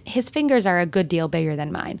 Granted, his fingers are a good deal bigger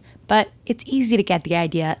than mine, but it's easy to get the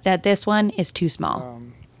idea that this one is too small.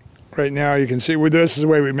 Right now, you can see this is the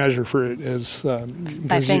way we measure fruit is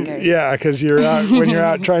by fingers. Because you're out when you're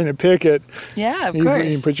out trying to pick it. Yeah, of course.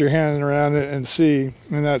 You can put your hand around it and see,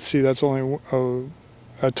 and that's only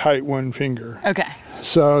a tight 1 finger. Okay.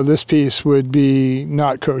 So this piece would be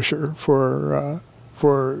not kosher for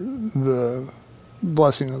the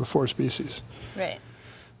blessing of the 4 species. Right.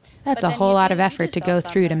 That's a whole lot of effort to go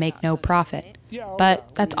through to make no profit.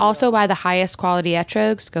 But that's also why the highest quality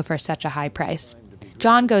etrogs go for such a high price.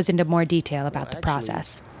 John goes into more detail about the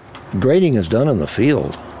process. Grading is done in the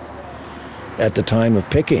field. At the time of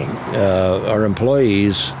picking, our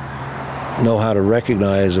employees know how to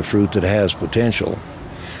recognize a fruit that has potential.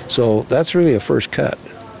 So that's really a first cut.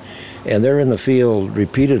 And they're in the field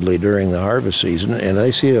repeatedly during the harvest season, and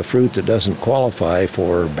they see a fruit that doesn't qualify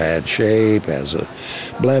for bad shape, has a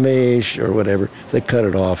blemish or whatever, they cut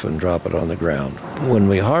it off and drop it on the ground. When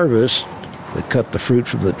we harvest, they cut the fruit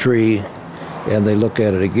from the tree, and they look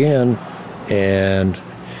at it again, and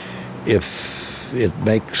if it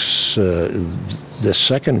makes the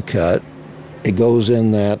second cut, it goes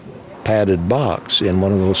in that padded box in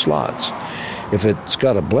one of those slots. If it's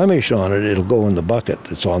got a blemish on it, it'll go in the bucket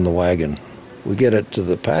that's on the wagon. We get it to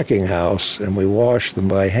the packing house, and we wash them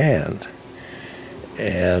by hand.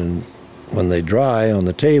 And when they dry on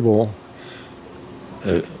the table,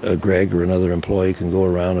 a Greg or another employee can go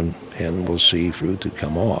around and we'll see fruit that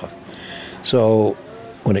come off. So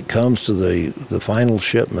when it comes to the final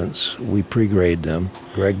shipments, we pre-grade them.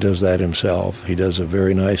 Greg does that himself. He does a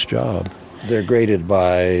very nice job. They're graded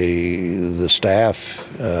by the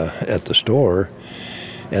staff at the store,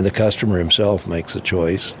 and the customer himself makes the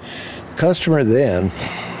choice. The customer then,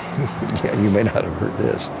 you may not have heard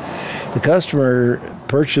this, the customer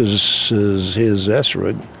purchases his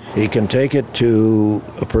esrog. He can take it to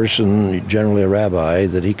a person, generally a rabbi,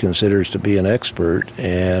 that he considers to be an expert,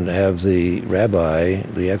 and have the rabbi,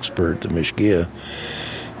 the expert, the mishgiach,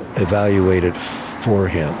 evaluate it for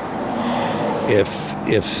him. If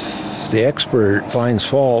the expert finds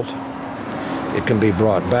fault, it can be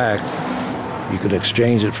brought back. You can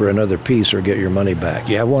exchange it for another piece or get your money back.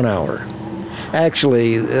 You have 1 hour.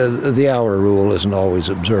 Actually, the hour rule isn't always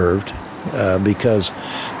observed because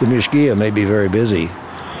the mishgiach may be very busy.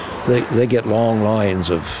 They get long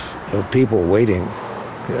lines of people waiting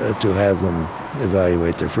to have them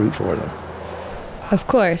evaluate their fruit for them. Of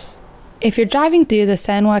course, if you're driving through the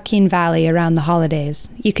San Joaquin Valley around the holidays,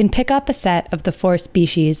 you can pick up a set of the 4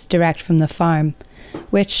 species direct from the farm,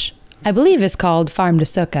 which I believe is called Farm de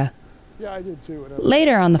Sukkah. Yeah, I did too.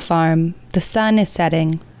 Later on the farm, the sun is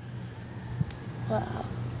setting. Wow.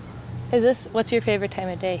 What's your favorite time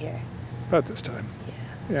of day here? About this time.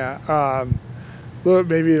 Yeah.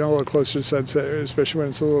 Maybe a little closer to sunset, especially when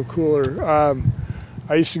it's a little cooler.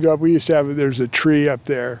 I used to go up, there's a tree up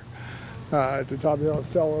there at the top of the hill. It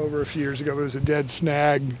fell over a few years ago, but it was a dead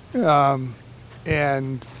snag. Can't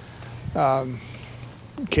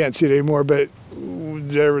see it anymore, but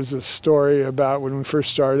there was a story about when we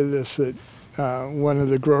first started this that one of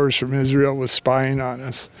the growers from Israel was spying on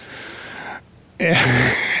us.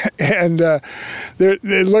 And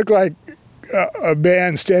it looked like a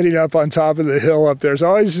band standing up on top of the hill up there. So I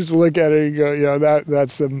always just look at it and go,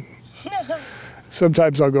 that's them.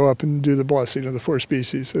 Sometimes I'll go up and do the blessing of the 4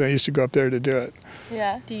 species, and I used to go up there to do it.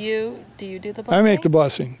 Yeah. Do you do the blessing? I make the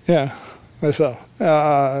blessing, yeah, myself.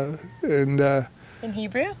 In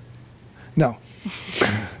Hebrew? No.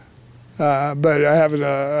 But I have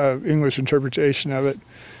an English interpretation of it.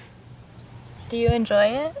 Do you enjoy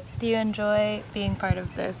it? Do you enjoy being part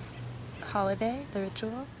of this holiday, the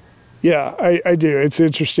ritual? Yeah, I do. It's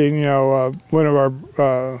interesting. One of our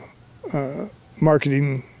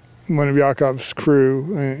marketing, one of Yaakov's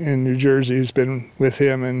crew in New Jersey, who's been with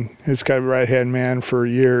him and his kind of right-hand man for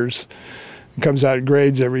years, he comes out and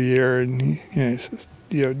grades every year, and he says,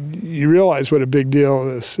 you realize what a big deal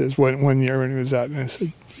this is. One year when he was out, and I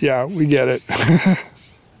said, yeah, we get it.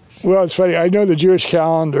 Well, it's funny. I know the Jewish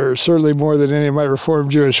calendar certainly more than any of my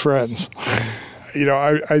Reformed Jewish friends.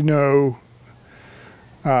 I know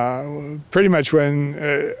pretty much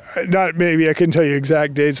when, not maybe I couldn't tell you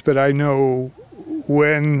exact dates, but I know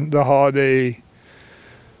when the holiday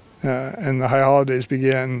and the high holidays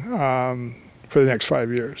begin for the next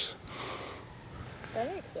 5 years.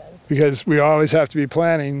 That makes sense. Because we always have to be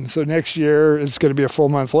planning. So next year it's going to be a full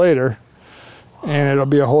month later, and it'll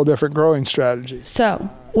be a whole different growing strategy. So,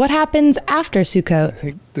 what happens after Sukkot? I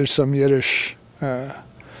think there's some Yiddish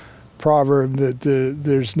proverb that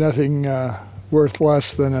there's nothing worth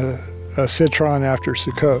less than a citron after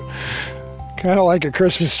Sukkot. Kind of like a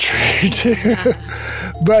Christmas tree, too.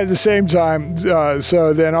 But at the same time,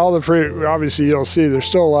 so then all the fruit, obviously you'll see there's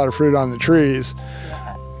still a lot of fruit on the trees.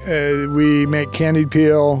 We make candied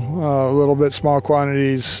peel, a little bit small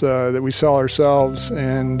quantities that we sell ourselves,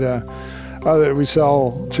 and that we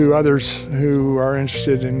sell to others who are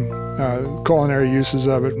interested in culinary uses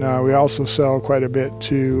of it. Now, we also sell quite a bit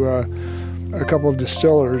to a couple of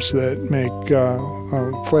distillers that make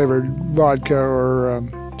flavored vodka or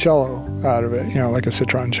cello out of it, like a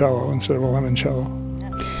citron cello instead of a limoncello.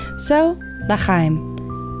 So, L'chaim.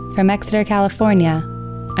 From Exeter, California,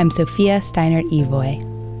 I'm Sophia Steinert-Evoy,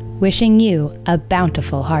 wishing you a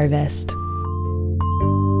bountiful harvest.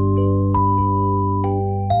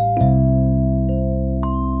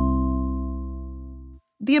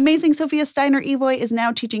 The amazing Sophia Steinert-Evoy is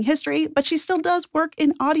now teaching history, but she still does work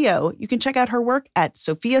in audio. You can check out her work at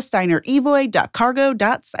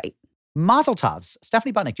sophiasteinertevoy.cargo.site. Mazel tovs.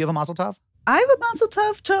 Stephanie Butnick, do you have a mazel tov? I have a mazel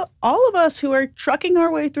tov to all of us who are trucking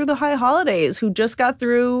our way through the high holidays, who just got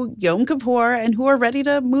through Yom Kippur and who are ready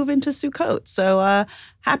to move into Sukkot. So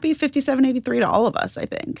happy 5783 to all of us, I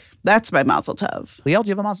think. That's my mazel tov. Liel, do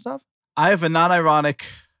you have a mazel tov? I have an unironic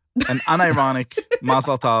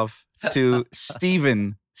mazel tov to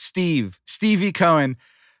Stevie Cohen.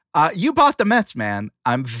 You bought the Mets, man.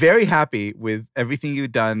 I'm very happy with everything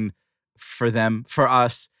you've done for them, for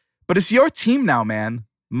us. But it's your team now, man.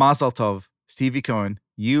 Mazel tov. Stevie Cohen,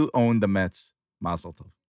 you own the Mets. Mazel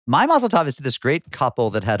tov. My mazel tov is to this great couple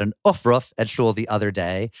that had an ufruf at shul the other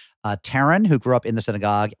day. Taryn, who grew up in the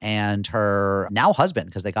synagogue, and her now husband,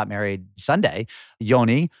 because they got married Sunday,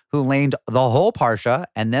 Yoni, who laned the whole Parsha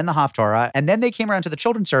and then the Haftorah. And then they came around to the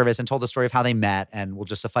children's service and told the story of how they met. And we'll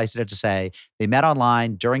just suffice it to say, they met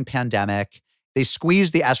online during pandemic. They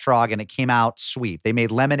squeezed the estrog and it came out sweet. They made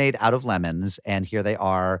lemonade out of lemons. And here they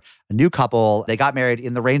are, a new couple. They got married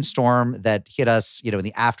in the rainstorm that hit us, in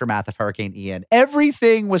the aftermath of Hurricane Ian.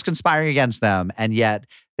 Everything was conspiring against them. And yet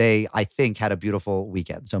they, I think, had a beautiful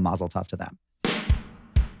weekend. So mazel tov to them.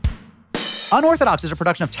 Unorthodox is a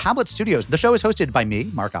production of Tablet Studios. The show is hosted by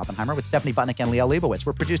me, Mark Oppenheimer, with Stephanie Butnick and Liel Leibovitz.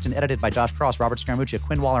 We're produced and edited by Josh Cross, Robert Scaramuccia,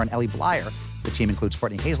 Quinn Waller, and Ellie Blyer. The team includes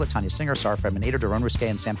Courtney Hazlett, Tanya Singer, Sarah Fredman-Nader, Daron Ruske,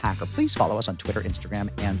 and Sam Hacker. Please follow us on Twitter, Instagram,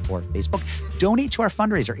 and or Facebook. Donate to our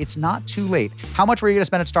fundraiser. It's not too late. How much were you going to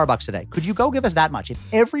spend at Starbucks today? Could you go give us that much?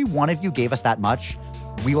 If every one of you gave us that much,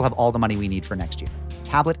 we will have all the money we need for next year.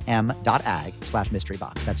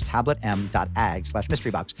 tabletm.ag/mysterybox. That's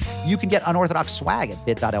tabletm.ag/mysterybox. You can get Unorthodox swag at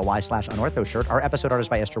bit.ly/unorthoshirt. Our episode art is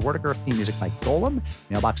by Esther Werdiger, theme music by Golem,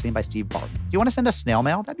 mailbox theme by Steve Barton. Do you want to send us snail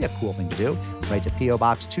mail? That'd be a cool thing to do. Write to P.O.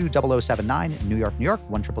 Box 20079, New York, New York,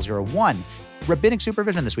 10001. Rabbinic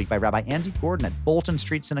supervision this week by Rabbi Andy Gordon at Bolton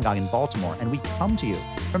Street Synagogue in Baltimore. And we come to you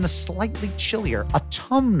from the slightly chillier,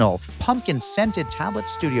 autumnal, pumpkin-scented Tablet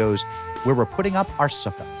Studios, where we're putting up our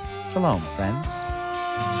sukkah. Shalom, friends.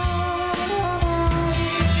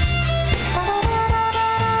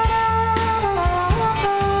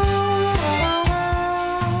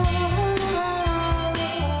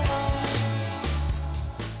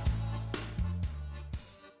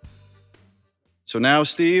 So now,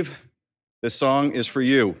 Steve, this song is for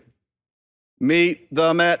you. Meet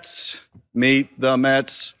the Mets,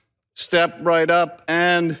 step right up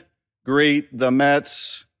and greet the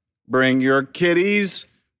Mets. Bring your kiddies,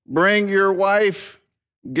 bring your wife,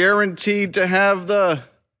 guaranteed to have the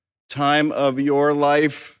time of your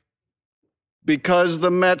life. Because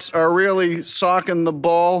the Mets are really socking the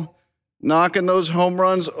ball, knocking those home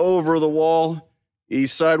runs over the wall.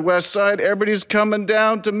 East side, west side, everybody's coming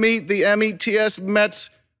down to meet the METS Mets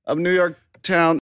of New York Town.